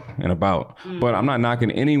organically out and about. But I'm not knocking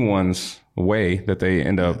anyone's way that they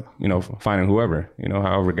end up, you know, finding whoever, you know,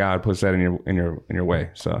 however God puts that in your way.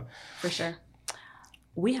 So for sure.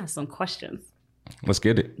 We have some questions. Let's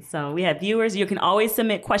get it. So we have viewers. You can always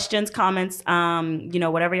submit questions, comments, you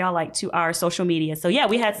know, whatever y'all like to our social media. So yeah,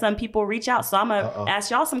 we had some people reach out. So I'm going to ask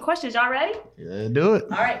y'all some questions. Y'all ready? Yeah, do it.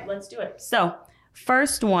 All right, let's do it. So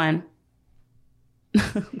first one.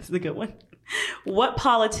 This is a good one. What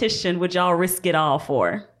politician would y'all risk it all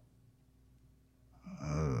for?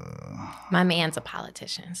 My man's a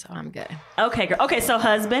politician, so I'm good. Okay, girl. Okay, so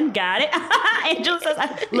husband, got it. Angel says,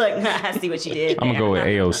 look, I see what you did. I'm going to go with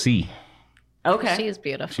AOC. Okay. She's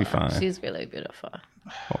beautiful. She's fine. She's really beautiful.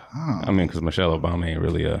 I mean, because Michelle Obama ain't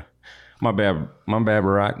really my bad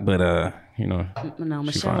Barack, but you know. No,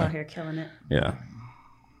 Michelle out here killing it. Yeah.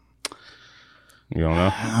 You don't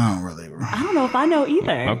know? I don't really. I don't know if I know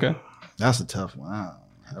either. Okay. That's a tough one. Wow.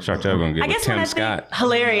 Chartel gonna get with Tim Scott.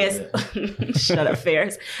 Hilarious. Shut up,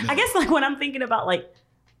 Ferris. I guess like when I'm thinking about like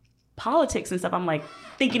politics and stuff, I'm like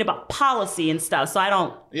thinking about policy and stuff. So I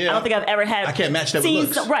don't think I've ever had. I can't match that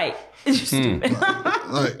with looks. Right. It's stupid.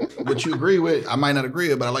 Like what you agree with, I might not agree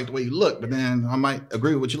with, but I like the way you look. But then I might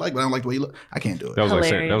agree with what you like, but I don't like the way you look. I can't do it. That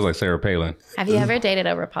was like Sarah Palin. Have you ever dated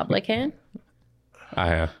a Republican? I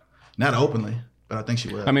have. Not openly. But I think she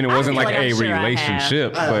will. I mean, it wasn't like a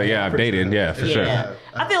relationship, but yeah, I've dated. Yeah, for sure.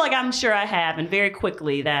 I feel like I'm sure I have, and very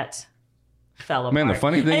quickly that fell apart. Man, the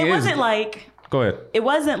funny thing is, it wasn't like. Go ahead. It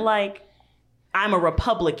wasn't like I'm a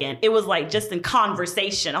Republican. It was like just in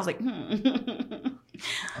conversation. I was like,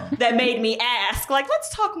 That made me ask, like,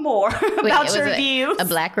 let's talk more about your views. A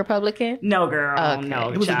black Republican? No, girl. Okay.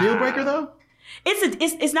 No. It was a deal breaker, though?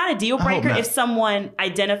 It's not a deal breaker if someone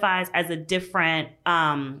identifies as a different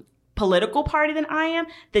political party than I am.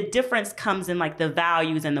 The difference comes in like the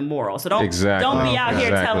values and the morals. So don't be out here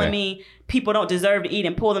telling me people don't deserve to eat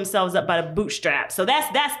and pull themselves up by the bootstraps. So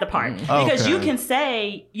that's the part. Because you can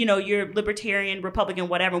say, you're libertarian, Republican,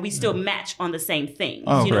 whatever, and we still match on the same things.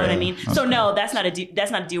 You know what I mean? Okay. So no, that's not a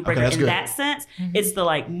deal breaker in that sense. It's the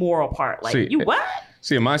like moral part. Like what?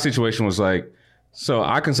 See, in my situation was like, so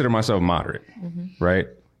I consider myself moderate, right?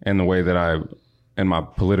 In the way that in my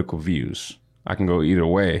political views. I can go either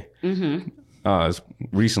way.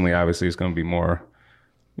 Recently, obviously, it's going to be more,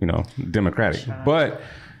 democratic. But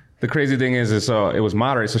the crazy thing is so it was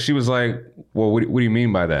moderate. So she was like, well, what do you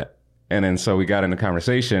mean by that? And then so we got into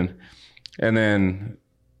conversation. And then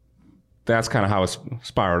that's kind of how it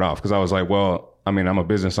spiraled off. Because I was like, well, I mean, I'm a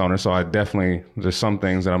business owner. So there's some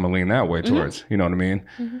things that I'm going to lean that way towards. You know what I mean?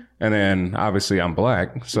 And then obviously I'm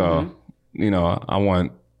black. So, I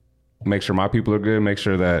want... make sure my people are good, make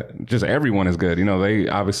sure that just everyone is good. They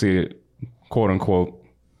obviously, quote unquote,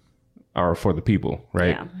 are for the people,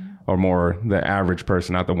 right? Yeah. Or more the average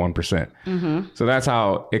person, not the 1%. So that's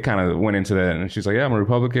how it kind of went into that. And she's like, yeah, I'm a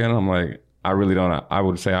Republican. I'm like, I really don't. I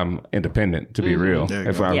would say I'm independent, to be real,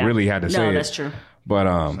 if I really had to say it. No, that's true. But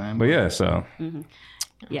yeah, so.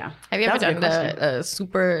 Yeah. Have you ever done the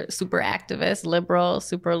super activist,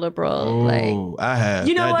 super liberal? Oh, I have.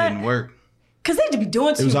 You know that what? Didn't work. Because they had to be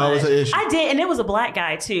doing too much. It was always an issue. I did, and it was a black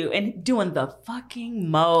guy too, and doing the fucking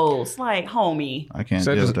most. Like, homie. I can't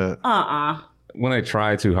do that. When they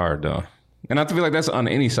try too hard, though. And I feel like that's on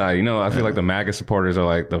any side. I feel like the MAGA supporters are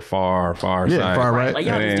like the far side. Far right. Like,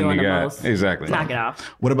 y'all just doing the most. Exactly. Knock it off.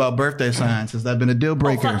 What about birthday signs? Has that been a deal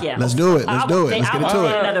breaker? Oh, fuck yeah. Let's do it. Let's get into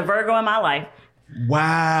it. Another Virgo in my life.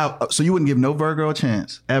 Wow. So you wouldn't give no Virgo a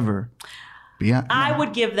chance, ever? I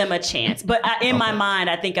would give them a chance, but in my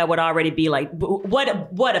mind, I think I would already be like,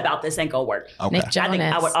 "What about this ain't gonna work?" Okay. Nick Jonas. I think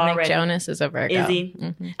I would already. Nick Jonas is a Virgo. Is he?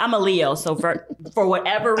 I'm a Leo, so for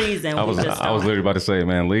whatever reason, I was literally about to say,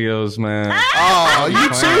 man, Leos, man. You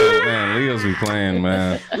too, man. Leos be playing,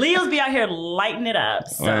 man. Leos be out here lighting it up.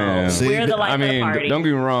 So we're the light of the party. Don't get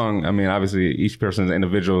me wrong. I mean, obviously, each person's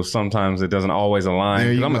individual. Sometimes it doesn't always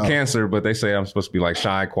align. I'm a Cancer, but they say I'm supposed to be like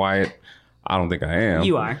shy, quiet. I don't think I am.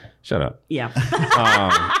 You are. Shut up. Yeah.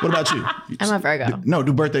 What about you? I'm a Virgo.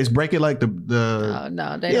 Do birthdays break it like the? Oh,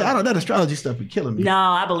 no. They don't. I don't. That astrology stuff be killing me. No,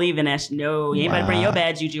 I believe in that. No, you ain't about to bring your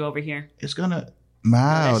bad juju over here. It's gonna.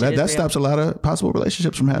 Wow, that stops a lot of possible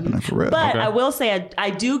relationships from happening for real. But I will say I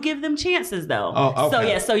do give them chances though. Oh,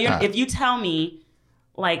 okay. So if you tell me.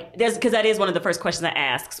 Like, because that is one of the first questions I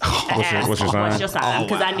ask. What's your sign?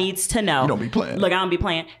 Because I needs to know. You don't be playing. Look, I don't be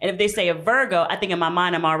playing. And if they say a Virgo, I think in my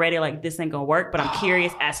mind I'm already like, this ain't gonna work. But I'm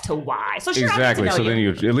curious as to why. So sure, exactly. I need to know then you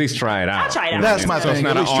at least try it out. I'll try it out. That's my thing. So it's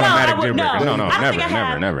not an automatic deal breaker. No,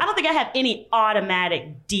 never. I don't think I have any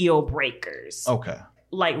automatic deal breakers. Okay.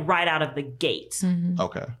 Like right out of the gate.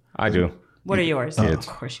 Okay. I do. What are yours? Kids.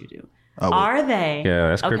 Of course you do. Are they? Yeah,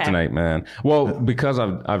 that's kryptonite, man. Well, because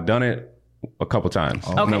I've done it a couple times.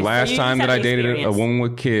 Okay, and the last time that I dated a woman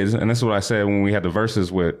with kids, and this is what I said when we had the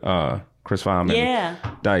verses with Chris Feynman and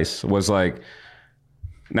Dice, was like,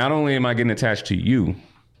 not only am I getting attached to you,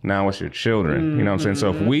 now it's your children. You know what I'm saying? So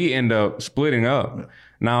if we end up splitting up,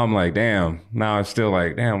 now I'm like, damn. Now I'm still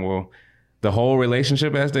like, damn, well, the whole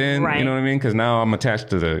relationship has to end. Right. You know what I mean? Because now I'm attached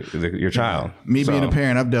to your child. Me being a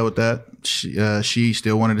parent, I've dealt with that. She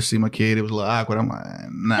still wanted to see my kid. It was a little awkward. I'm like,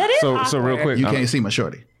 nah. That is awkward. So real quick. You can't see my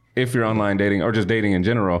shorty. If you're online dating or just dating in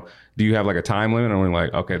general, do you have like a time limit? Or we're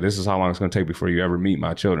like, okay, this is how long it's going to take before you ever meet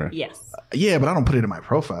my children? Yes. Yeah, but I don't put it in my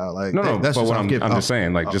profile. Like, no. That's but just what I'm just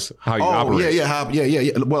saying, like, just how you operate.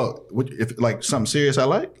 Yeah. Well, if like something serious I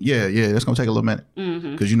like, that's going to take a little minute.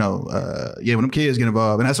 Because, when them kids get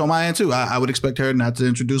involved, and that's on my end too, I would expect her not to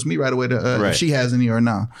introduce me right away to if she has any or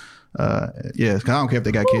not. Because I don't care if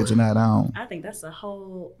they got kids or not. I think that's a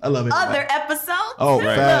whole other episode. Oh,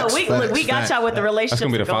 facts, we got y'all with the relationship. That's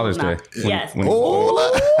gonna be the Father's Day. Yes.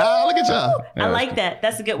 Look at y'all. I like that.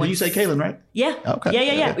 That's a good one. Did you say Kaylin, right? Yeah. Okay.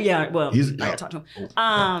 Yeah. Well, I gotta talk to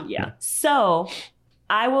him. Yeah. So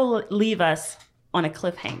I will leave us on a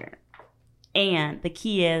cliffhanger. And the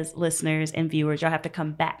key is, listeners and viewers, y'all have to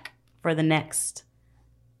come back for the next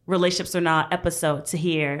Relationships or Not episode to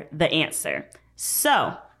hear the answer.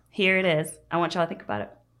 So here it is. I want y'all to think about it.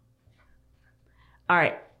 All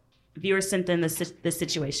right. Viewers sent in this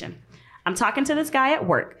situation. I'm talking to this guy at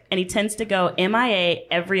work, and he tends to go MIA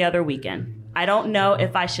every other weekend. I don't know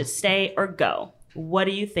if I should stay or go. What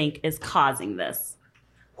do you think is causing this?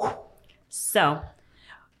 So,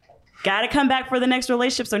 got to come back for the next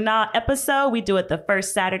Relationships or Not episode. We do it the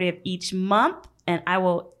first Saturday of each month, and I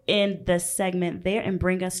will end the segment there and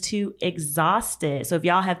bring us to Exhausted. So if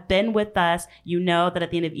y'all have been with us, you know that at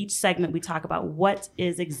the end of each segment, we talk about what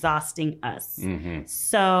is exhausting us. Mm-hmm.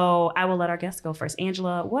 So I will let our guests go first.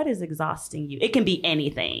 Angela, what is exhausting you? It can be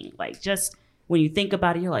anything. Like, just when you think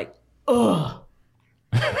about it, you're like, ugh.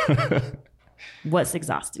 What's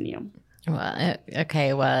exhausting you? Well,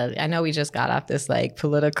 okay. Well, I know we just got off this like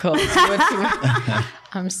political.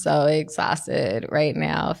 I'm so exhausted right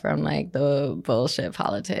now from like the bullshit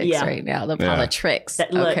politics right now. The politricks.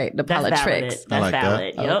 The politricks. That's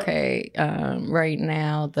valid. Yep. Okay. Right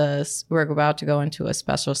now, we're about to go into a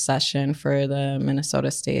special session for the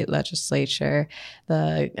Minnesota State Legislature.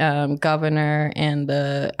 The governor and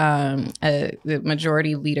the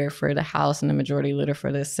majority leader for the House and the majority leader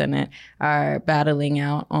for the Senate are battling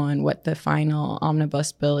out on what the final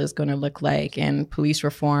omnibus bill is going to look like, and police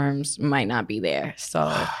reforms might not be there. So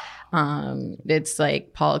it's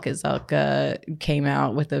like Paul Gazelka came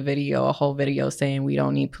out with a whole video saying we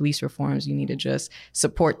don't need police reforms. You need to just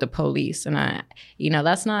support the police. And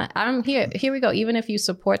I'm here we go. Even if you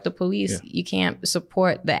support the police, you can't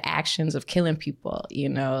support the actions of killing people,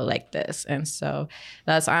 like this. And so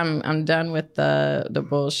I'm done with the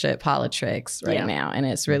bullshit politics right now. And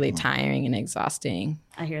it's really tiring and exhausting.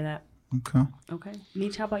 I hear that. Okay.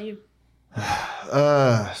 Meech, how about you? So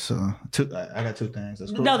I got two things.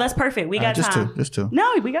 That's cool. No, that's perfect. We got time. Just two.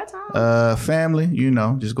 No, we got time. Family,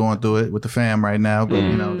 just going through it with the fam right now, but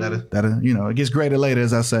that it gets greater later,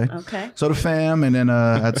 as I say. Okay. So the fam, and then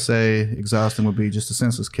I'd say exhausting would be just the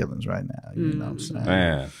senseless killings right now. You know what I'm saying?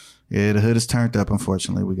 Man. Yeah, the hood is turned up.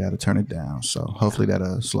 Unfortunately, we got to turn it down. So hopefully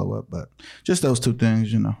that'll slow up. But just those two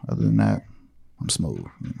things, Other than that, I'm smooth.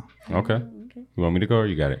 Okay. You want me to go or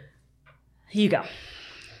you got it? You go.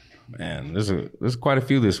 Man, there's quite a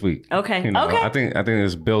few this week. Okay. I think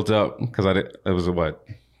it's built up because it was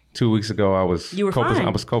 2 weeks ago. I was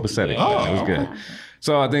copacetic. Yeah. It was good.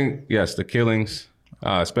 So I think yes, the killings,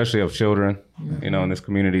 especially of children, in this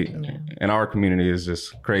community, in our community, is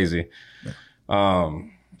just crazy.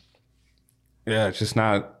 It's just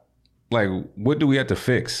not like, what do we have to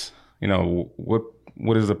fix?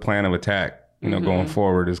 What is the plan of attack? Going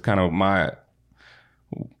forward is kind of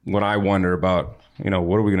what I wonder about.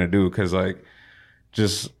 What are we going to do? Because,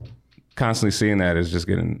 just constantly seeing that is just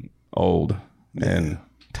getting old and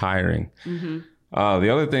tiring. Mm-hmm. The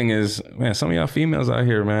other thing is, man, some of y'all females out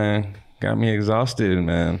here, man, got me exhausted,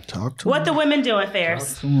 man. Talk to what me. The women doing,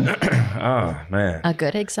 Ferris? Oh, man. A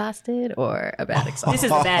good exhausted or a bad exhausted? This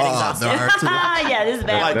is a bad exhausted. Yeah, this is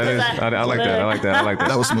bad. I like that.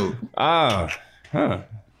 That was smooth. I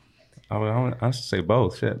should say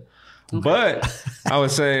both. Shit. Okay. But I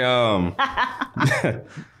would say,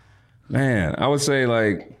 man, I would say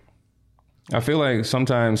I feel like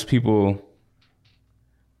sometimes people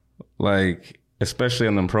especially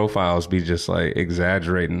on them profiles be just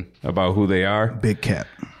exaggerating about who they are. Big cap.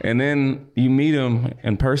 And then you meet them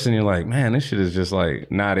in person. You're like, man, this shit is just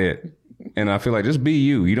not it. And I feel like just be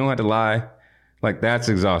you. You don't have to lie. That's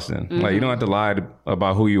exhausting. Mm-hmm. You don't have to lie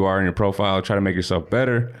about who you are in your profile, try to make yourself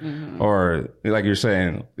better. Mm-hmm. Or like you're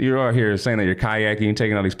saying, you're out here saying that you're kayaking,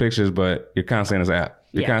 taking all these pictures, but you're constantly in this app.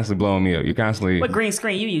 You're constantly blowing me up. You're constantly... What green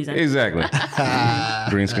screen you using? Exactly.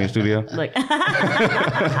 Green screen studio. Look.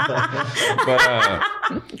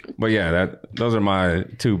 But yeah, those are my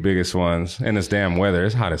two biggest ones. And this damn weather.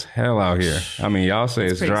 It's hot as hell out here. I mean, y'all say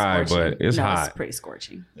it's dry, scorching. But it's hot. It's pretty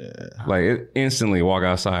scorching. Yeah. It instantly walk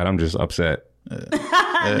outside, I'm just upset.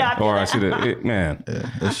 I see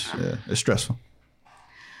it's stressful.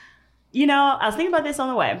 I was thinking about this on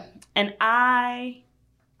the way, and I'll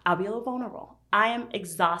be a little vulnerable. I am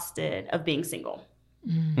exhausted of being single.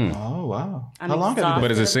 Oh wow! How long have you been?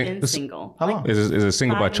 But is it single? How long? Is it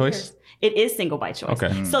single by choice? Years. It is single by choice.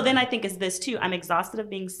 Okay. So then I think it's this too. I'm exhausted of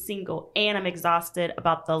being single, and I'm exhausted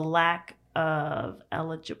about the lack of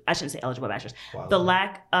I shouldn't say eligible bachelors, the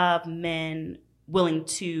lack of men willing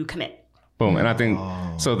to commit. Boom. And I think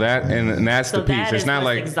so that's the piece. It's not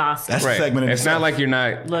like exhausting. That's the segment. It's not like you're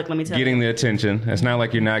not getting the attention. It's not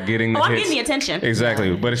like you're not getting the hits. I'm getting the attention.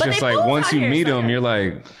 Exactly. But it's just like once you meet them, you're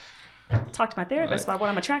like, talk to my therapist about what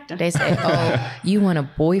I'm attracting. They say, "Oh, you want a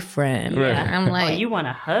boyfriend?" Right. Yeah. I'm like, you want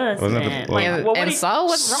a husband? What's wrong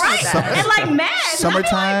with that? And like mad.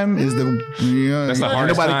 Summertime is the that's the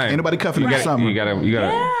hardest time. Ain't nobody cuffing in the summer. You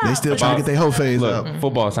gotta. They still trying to get their whole phase up.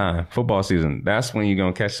 Football time, football season. That's when you're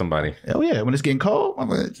gonna catch somebody. Oh yeah, when it's getting cold. They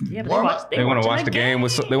want to watch the game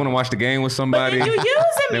with. They want to watch the game with somebody. But then you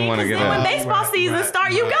using they want to get when baseball season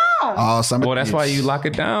start, you gone. Oh, summer. Well, that's why you lock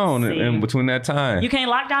it down in between that time. You can't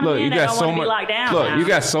lock down the men that don't want to be locked down. Look, you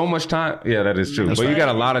got so much time. Yeah, that is true. But you got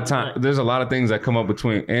a lot of time. There's a lot of things that come up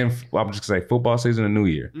between, and I'm just gonna say football season and New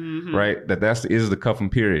Year, right? Is the cuffing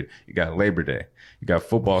period. You got Labor Day. You got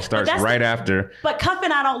football starts right after. But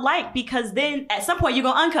cuffing I don't like because then at some point you're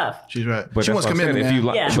gonna uncuff. She's right. But she wants commitment. If you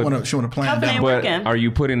she want to plan down. But are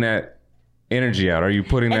you putting that energy out? Are you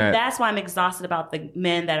putting that? And that's why I'm exhausted about the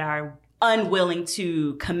men that are unwilling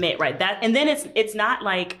to commit, right? And then it's not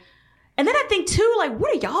like. And then I think too, like,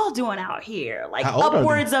 what are y'all doing out here? Like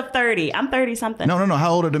upwards of 30. I'm 30 something. No.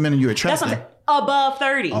 How old are the men you attracting? That's above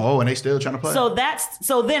 30. Oh, and they still trying to play.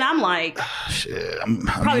 So then I'm like, shit.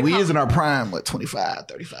 We is in our prime, 25,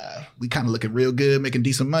 35. We kind of looking real good, making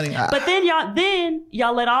decent money. But then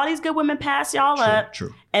y'all let all these good women pass y'all up.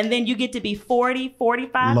 True. And then you get to be 40,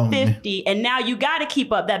 45, Lonely. 50. And now you got to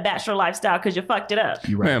keep up that bachelor lifestyle because you fucked it up.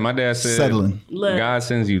 You're right. Man, my dad said, settling. God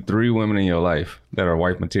sends you 3 women in your life that are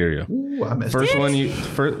wife material. Ooh, I missed first one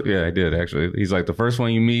yeah, I did actually. He's like, the first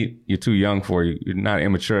one you meet, you're too young for you. You're not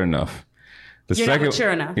immature enough. You're not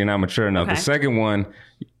mature enough. You're not mature enough. Okay. The second one,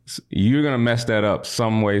 you're going to mess that up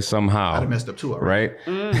some way, somehow. I messed up too already.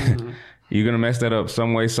 Right? You're going to mess that up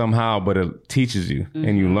some way, somehow, but it teaches you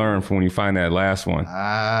and you learn from when you find that last one.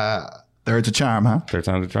 Third's a charm, huh? Third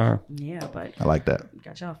time's a charm. Yeah, but I like that.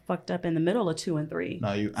 Got y'all fucked up in the middle of 2 and 3. No,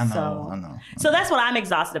 I know. So that's what I'm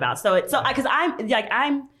exhausted about. Because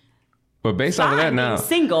I'm But based off of that now,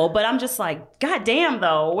 single, but I'm just like, God damn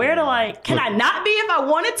though, where to can I not be if I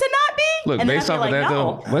wanted to not be? Look, and based off of that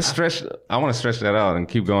though, let's stretch. I want to stretch that out and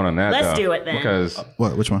keep going on that. Let's do it then. Because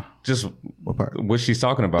which one? Just what part? What she's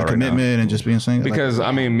talking about right now. Commitment and just being single. Because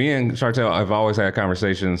I mean, me and Chartel, I've always had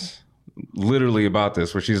conversations literally about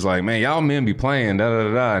this, where she's like, "Man, y'all men be playing da da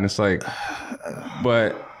da da," and it's like,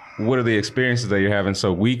 but what are the experiences that you're having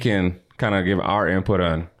so we can kind of give our input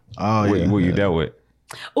on what you dealt with?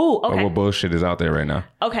 Oh, okay. Or what bullshit is out there right now?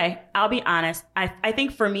 Okay, I'll be honest. I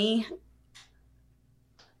think for me,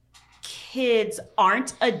 kids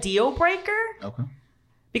aren't a deal breaker. Okay.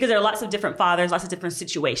 Because there are lots of different fathers, lots of different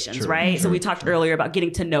situations, right? So we talked earlier about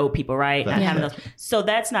getting to know people, right? Not having those. So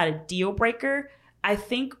that's not a deal breaker. I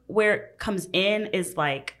think where it comes in is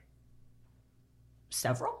like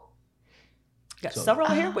several. Got several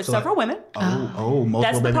here with several women. Multiple.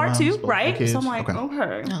 That's the part moms, 2, right? kids. So I'm like,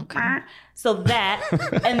 okay. So that,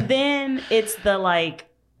 and then it's the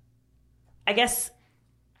I guess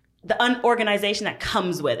the unorganization that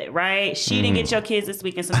comes with it, right? She didn't get your kids this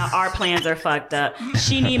weekend, so now our plans are fucked up.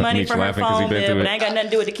 She need money for her phone bill, but I ain't got nothing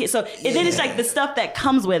to do with the kids. So then it's like the stuff that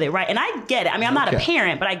comes with it, right? And I get it. I mean, I'm not a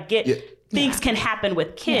parent, but I get things can happen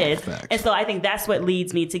with kids. And so I think that's what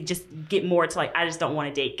leads me to just get more to I just don't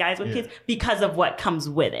want to date guys with kids because of what comes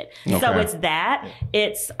with it. Okay. So it's that.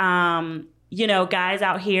 It's, guys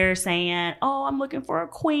out here saying, oh, I'm looking for a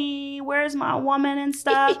queen. Where's my woman and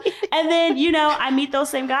stuff? And then, I meet those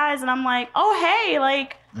same guys and I'm like, oh, hey,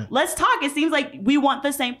 let's talk. It seems like we want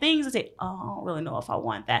the same things. I say, oh, I don't really know if I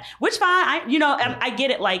want that. Which fine. I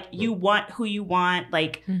get it. You want who you want.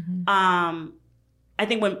 I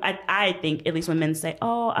think I think at least when men say,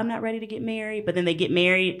 oh, I'm not ready to get married, but then they get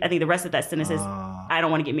married, I think the rest of that sentence is, I don't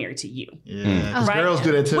want to get married to you. Yeah. Right? Girls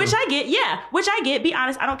do that too. Which I get, be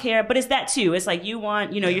honest, I don't care. But it's that too. It's like you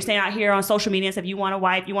want, you're staying out here on social media and stuff, you want a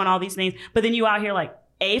wife, you want all these things, but then you out here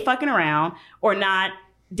fucking around or not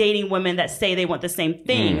dating women that say they want the same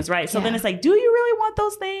things, right? So then it's like, do you really want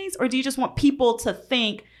those things? Or do you just want people to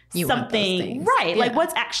think something, right? Yeah.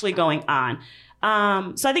 What's actually going on?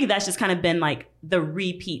 So I think that's just kind of been the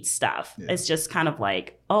repeat stuff. Yeah. It's just kind of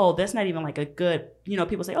oh, that's not even a good,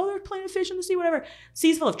 people say, oh, they're playing fish in the sea, whatever.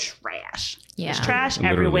 Sea's full of trash. Yeah. There's trash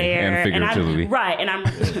everywhere. And figuratively. And I'm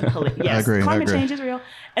yes, I agree. Climate change is real.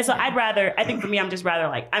 And so I think for me, I'm just rather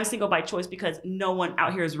I'm single by choice because no one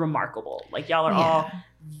out here is remarkable. Y'all are all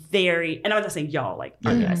very, and I'm not saying y'all like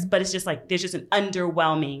us, but it's just like there's just an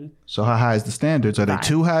underwhelming. So how high is the standards? Are they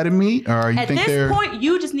too high to meet, or you at think this point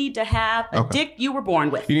you just need to have a dick you were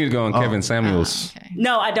born with? You need to go on Kevin Samuels. Okay.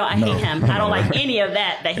 No, I don't. I hate him. I don't like any of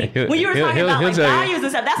that. When you were talking about like values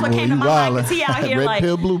and stuff, that's what came to my mind. Because he out here like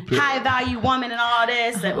high value woman and all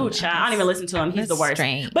this, and child, I don't even listen to him. He's the worst.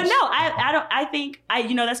 Strange. But no, I don't. I think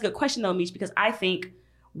that's a good question though, Mish, because I think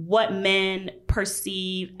what men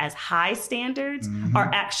perceive as high standards are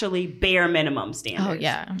actually bare minimum standards. Oh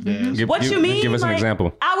yeah. Mm-hmm. What you mean? Give us an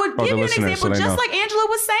example. I would give you an example, just like Angela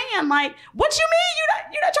was saying. Like, what you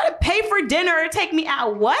mean? You're not trying to pay for dinner or take me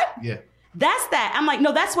out? What? Yeah. That's that. I'm like,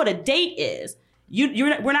 no, that's what a date is.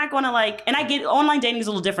 We're not going to like, and I get online dating is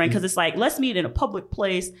a little different because it's like, let's meet in a public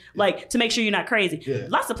place, like to make sure you're not crazy. Yeah.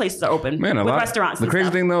 Lots of places are open with restaurants. The crazy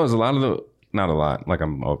thing though is not a lot, like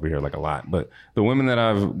I'm over here like a lot, but the women that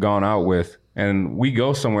I've gone out with and we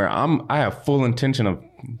go somewhere, I have full intention of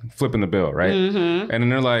flipping the bill, right? Mm-hmm. And then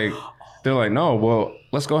they're like, no, well,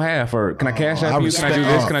 let's go half, or can I cash out you? Can I do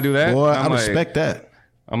this? Can I do that? Boy, I respect that.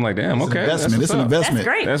 I'm like, damn, okay. It's an investment. That's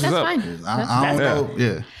great. That's fine. I don't know.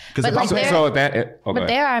 Yeah. But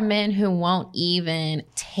there are men who won't even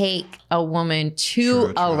take a woman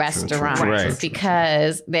to a restaurant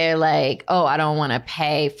because they're like, oh, I don't want to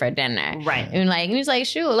pay for dinner. Right. And he's like,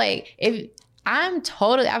 shoot, like if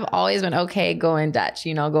I've always been okay going Dutch,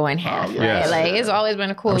 going half. Right? Yes. Like it's always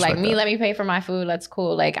been cool. Like let me pay for my food. That's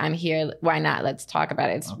cool. Like I'm here. Why not? Let's talk about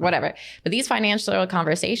it. It's whatever. But these financial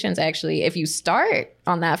conversations, actually, if you start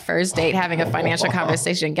on that first date having a financial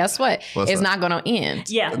conversation, guess what? It's not going to end.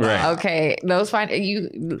 Yeah. Right. Okay.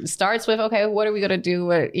 You starts with, okay, what are we going to do?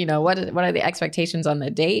 What are the expectations on the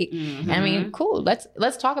date? Mm-hmm. I mean, cool.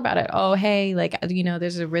 Let's talk about it. Oh, hey, like,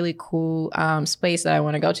 there's a really cool space that I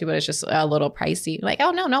want to go to, but it's just a little pricey. Like, oh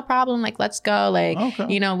no problem. Like, let's go. Like,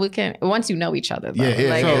 we can, once you know each other. Though. Yeah.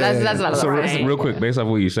 Like, that's not so right. Real quick, based off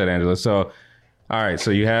what you said, Angela. So, all right. So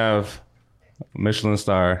you have Michelin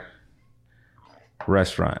star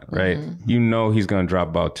restaurant, right? Mm-hmm. He's going to drop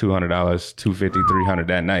about $200, $250, $300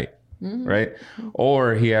 that night. Mm-hmm. Right?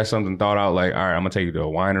 Or he has something thought out like, all right, I'm going to take you to a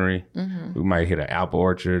winery. Mm-hmm. We might hit an apple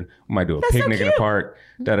orchard. We might do a picnic in the park.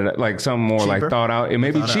 Like something more cheaper. Like thought out. It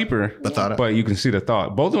may be cheaper, but you can see the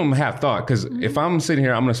thought. Both of them have thought because if I'm sitting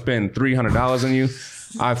here, I'm going to spend $300 on you.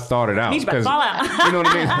 I've thought it out. Fall out. You know what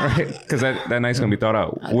I mean? Right? Because that night's going to be thought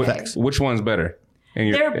out. Which one's better?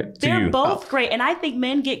 They're both great. And I think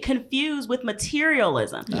men get confused with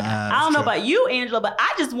materialism. I don't know about you, Angela, but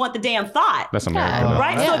I just want the damn thought. That's American.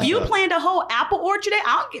 Right? Yeah. So if you planned a whole apple orchard,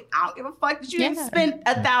 I don't give a fuck that you didn't spend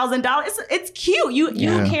 $1,000. It's cute.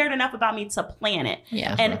 You cared enough about me to plan it.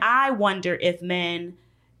 Yeah. And I wonder if men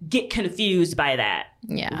get confused by that.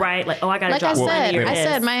 Yeah. Right? Like, I gotta drop I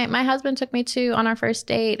said, my husband took me to, on our first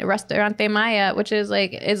date, Restaurante Maya, which is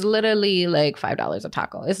it's literally like $5 a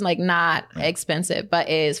taco. It's like not expensive, but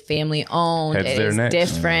it's family owned. It's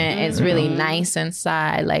different. Mm-hmm. It's really nice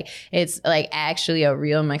inside. Like it's like actually a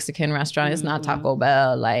real Mexican restaurant. It's not Taco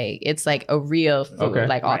Bell. Like it's like a real food,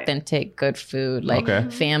 like authentic, good food, like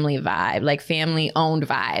family vibe, like family owned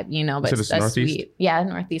vibe, but that's sweet. Yeah,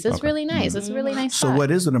 Northeast. It's really nice. It's a really nice So spot. what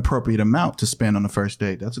is an appropriate amount to spend on the first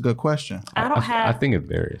date? That's a good question. I think it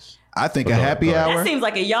varies. I think a happy hour. That seems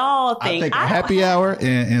like a y'all thing. I think a happy hour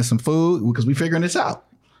and some food because we figuring this out.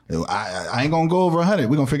 I ain't gonna go over 100.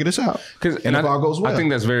 We're gonna figure this out. And if all goes well. I think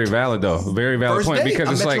that's very valid though. Very valid first point date, because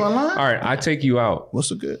it's like, all right, I take you out. What's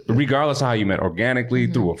so good? Regardless of how you met, organically,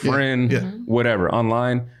 through a friend, whatever,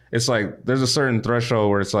 online. It's like there's a certain threshold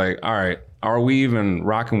where it's like, all right, are we even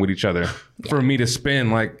rocking with each other for me to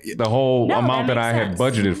spend like the whole amount that I had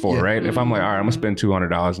budgeted for, right? If I'm like, all right, I'm gonna spend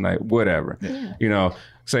 $200 a night, whatever.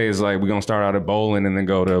 Say it's like we're gonna start out at bowling and then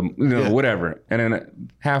go to whatever, and then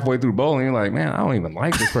halfway through bowling you're like, man, I don't even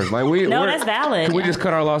like this person. Like that's valid. Can we just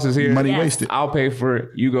cut our losses here? Money wasted. I'll pay for it.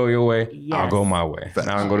 You go your way. I'll go my way.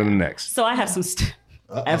 Now I'll go to the next. So I have some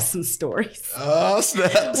stories. Oh,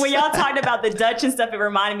 snaps. When y'all talked about the Dutch and stuff, it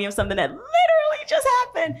reminded me of something that literally just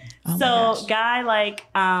happened. Guy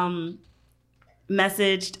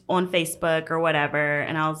messaged on Facebook or whatever,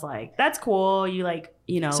 and I was like, "That's cool."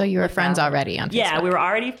 So you were friends already on Facebook? Yeah, we were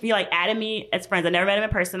already. He added me as friends. I never met him in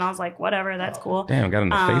person. I was like, "Whatever, that's cool." Damn, got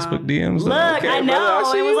into Facebook DMs. Look, I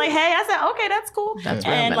know. It was like, "Hey," I said, "Okay, that's cool." That's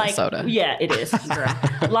real Minnesota. Yeah, it is. Girl.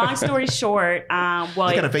 Long story short, I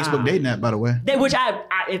got a Facebook dating app, by the way. Which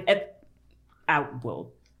I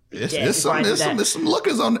will. There's some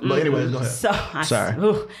lookers on it. But anyways, go ahead. Sorry.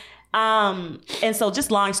 And so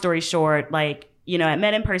just long story short, you know, I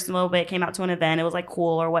met in person a little bit, came out to an event. It was like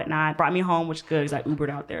cool or whatnot. Brought me home, which is good because I Ubered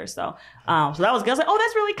out there. So that was good. I was like, oh,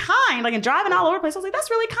 that's really kind. Like, and driving all over the place, I was like, that's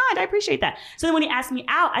really kind. I appreciate that. So then when he asked me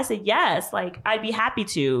out, I said, yes, like, I'd be happy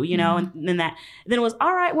to, you know, and then then it was,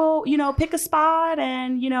 all right, well, you know, pick a spot.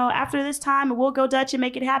 And, you know, after this time, we'll go Dutch and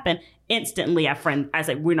make it happen. Instantly, I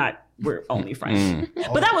said, we're only friends.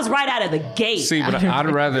 But that was right out of the gate. See, but I'd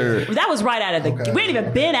rather... That was right out of the gate. We ain't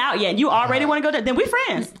even been out yet. You already want to go, then we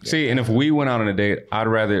friends. See, and if we went out on a date, I'd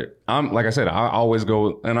rather... like I said, I always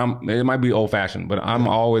go, and it might be old fashioned, but I'm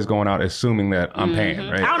always going out assuming that I'm paying,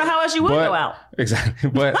 right? I don't know how else you would go out. Exactly.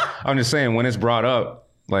 But I'm just saying, when it's brought up,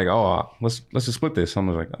 like, oh, let's just split this. I'm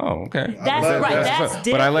like, oh, okay. That's right. That's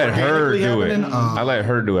different. But I let her do it. I let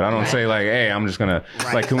her do it. I don't say like, hey, I'm just gonna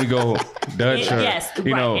like, can we go Dutch? Or, yes,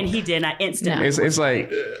 you know, and he did not instantly. It's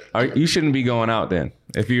like, you shouldn't be going out then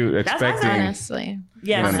if you expecting. Honestly.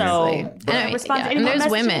 Yeah, so and there's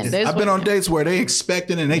women. I've been on dates where they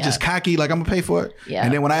expecting and they just cocky, like I'm gonna pay for it. Yeah.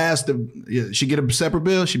 And then when I ask them, she get a separate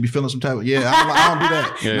bill, she be feeling some type of I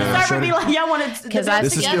don't do that. Separate be like, y'all want to because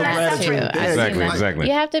this is still gratitude. Exactly.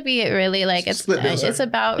 You have to be really like it's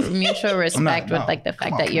about mutual respect with like the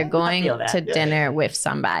fact that you're going to dinner with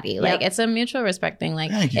somebody. Like it's a mutual respect thing. Like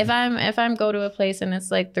if I'm go to a place and it's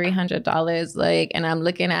like $300, like and I'm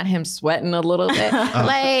looking at him sweating a little bit,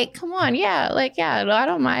 like come on, I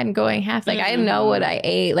don't mind going half. Like I know what I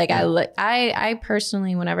ate. Like I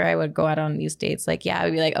personally, whenever I would go out on these dates, like I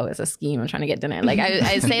would be like, oh, it's a scheme. I'm trying to get dinner. Like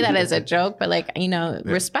I say that as a joke, but like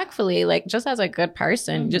respectfully, like just as a good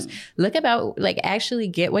person, just look about like actually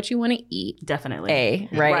get what you want to eat. Definitely.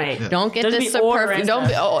 Right. Yeah. Don't get this superfluous. Don't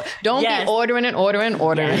be ordering.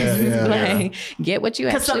 Yes. Like get what you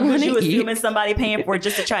actually want to eat. Assuming somebody paying for it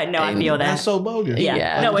just to try. No, I feel that. That's so bogus.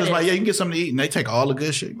 Yeah. No, because like you can get something to eat and they take all the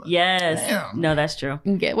good shit. Like, yes. Damn. No, that's true.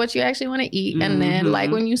 Get what you actually want to eat, and then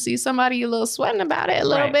like when you see somebody a little sweating about it a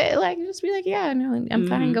little bit, like just be like, yeah, no, I'm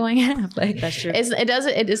fine going half. Like that's true.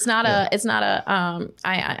 It's not a.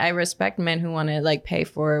 I respect men who want to like pay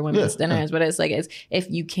for women's dinners, but it's like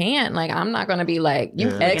if you can't, like I'm not gonna be like you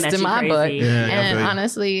X in my book. And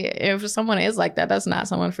honestly, if someone is like that, that's not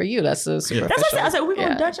someone for you. That's a superficial. That's what I said. We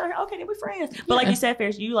going Dutch? Okay, then we're friends. But like you said,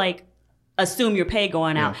 Ferris, you like assume your pay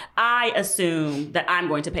going out. I assume that I'm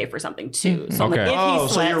going to pay for something too. So like, if he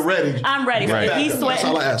sweats, so you're ready. I'm ready. Right. So if he's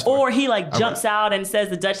sweating or he like jumps out and says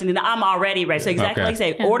the Dutch thing, then I'm already ready. So exactly like you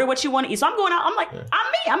say, order what you want to eat. So I'm going out. I'm like, I'm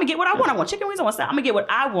me. I'm gonna get what I want. I want chicken wings. I want salad. I'm gonna get what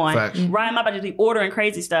I want. Right? I'm not about to be ordering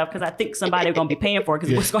crazy stuff because I think somebody's gonna be paying for it.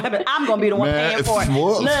 Because what's gonna happen? I'm gonna be the one paying for it.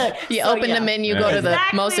 Look, you open the menu, go to the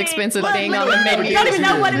most expensive thing on the menu. You don't even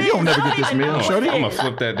know what it is. You don't never get this meal. I'm gonna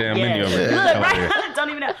flip that damn menu over. Look, right? I don't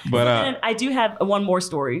even know. But I do have one more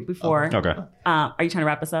story before. Okay. Are you trying to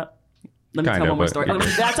wrap us up? Let me tell one more story. I'll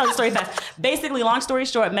tell the story fast. Basically, long story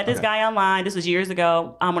short, met this guy online. This was years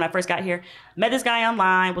ago when I first got here. Met this guy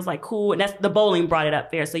online, was like cool. And that's the bowling brought it up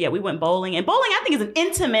there. So yeah, we went bowling. And bowling, I think, is an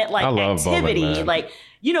intimate like activity. Bowling, like,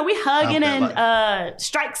 you know, we hugging and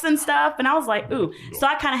strikes and stuff. And I was like, ooh. So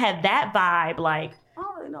I kind of had that vibe like, I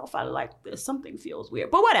don't really know if I like this. Something feels weird.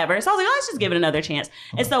 But whatever. So I was like, let's just give it another chance.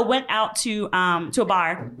 And so went out to a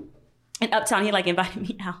bar in Uptown. He like invited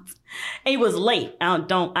me out. And he was late.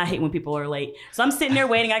 I hate when people are late. So I'm sitting there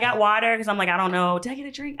waiting. I got water because I'm like, I don't know. Did I get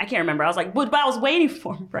a drink? I can't remember. I was like, but I was waiting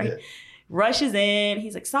for him, right? Yeah. Rushes in.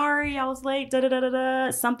 He's like, sorry, I was late.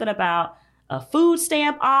 Da-da-da-da-da. Something about a food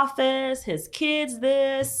stamp office, his kids,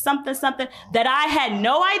 this, something that I had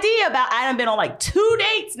no idea about. I done been on like 2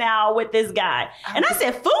 dates now with this guy. And I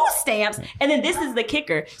said, food stamps? And then this is the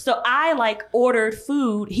kicker. So I like ordered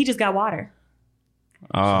food. He just got water.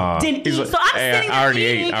 Didn't eat. Like, so I'm sitting there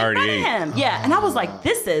eating in front of him. Yeah. And I was like,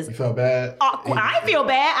 this is... You felt bad? I feel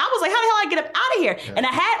bad. I was like, how the hell I get up out of here? Yeah. And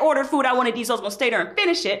I had ordered food I wanted to eat, so I was going to stay there and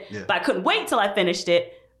finish it. Yeah. But I couldn't wait till I finished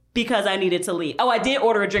it because I needed to leave. Oh, I did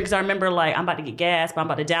order a drink because I remember like, I'm about to get gas, but I'm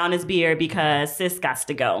about to down this beer because sis got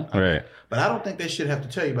to go. Right. But I don't think they should have to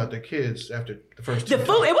tell you about their kids after the first 2 The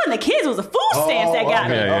food, it wasn't the kids, it was the food stamps that got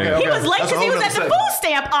me. Okay. He was late because he was at the food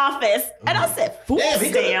stamp office. And I said, food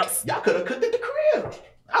stamps? Y'all could have cooked at the crib.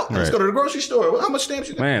 Let's go to the grocery store. How much stamps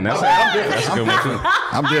you got? Man, that's a good one too.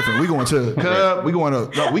 I'm different. We going to Cub. We gonna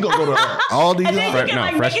go to all these. And then you can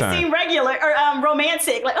like make it seem regular or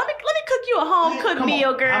romantic. Like let me cook you a home cooked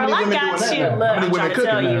meal, girl. I got you. Look, I'm trying to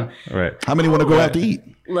tell you. Right. How many want to go out to eat?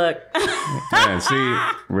 Look. Man, see,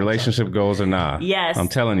 relationship goals or not. Yes. I'm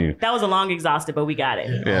telling you. That was a long exhausted, but we got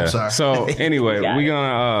it. Yeah. I'm sorry. So anyway,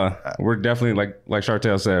 we're definitely like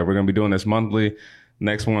Chartel said, we're gonna be doing this monthly.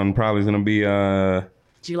 Next one probably is gonna be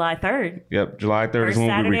July 3rd. Yep, July 3rd is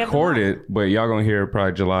when we record it, but y'all gonna hear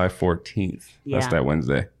probably July 14th. Yeah. That's that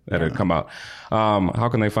Wednesday that'll come out. How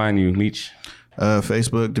can they find you, Meech?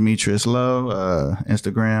 Facebook, Demetrius Lowe.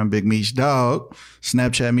 Instagram, Big Meech Dog.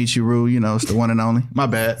 Snapchat, Meechy Roo. You know, it's the one and only. My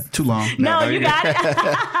bad. Too long. No, you got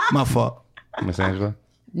it. My fault. Miss Angela?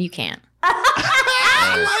 You can't.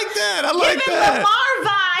 I like that. I like that.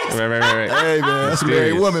 Right. Hey, man, that's a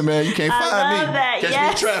married woman, man. You can't find me. That. Catch me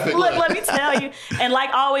in traffic. Look, let me tell you. And like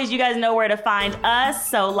always, you guys know where to find us.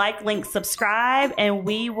 So like, link, subscribe, and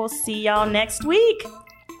we will see y'all next week.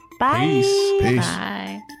 Bye. Peace.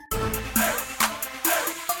 Bye.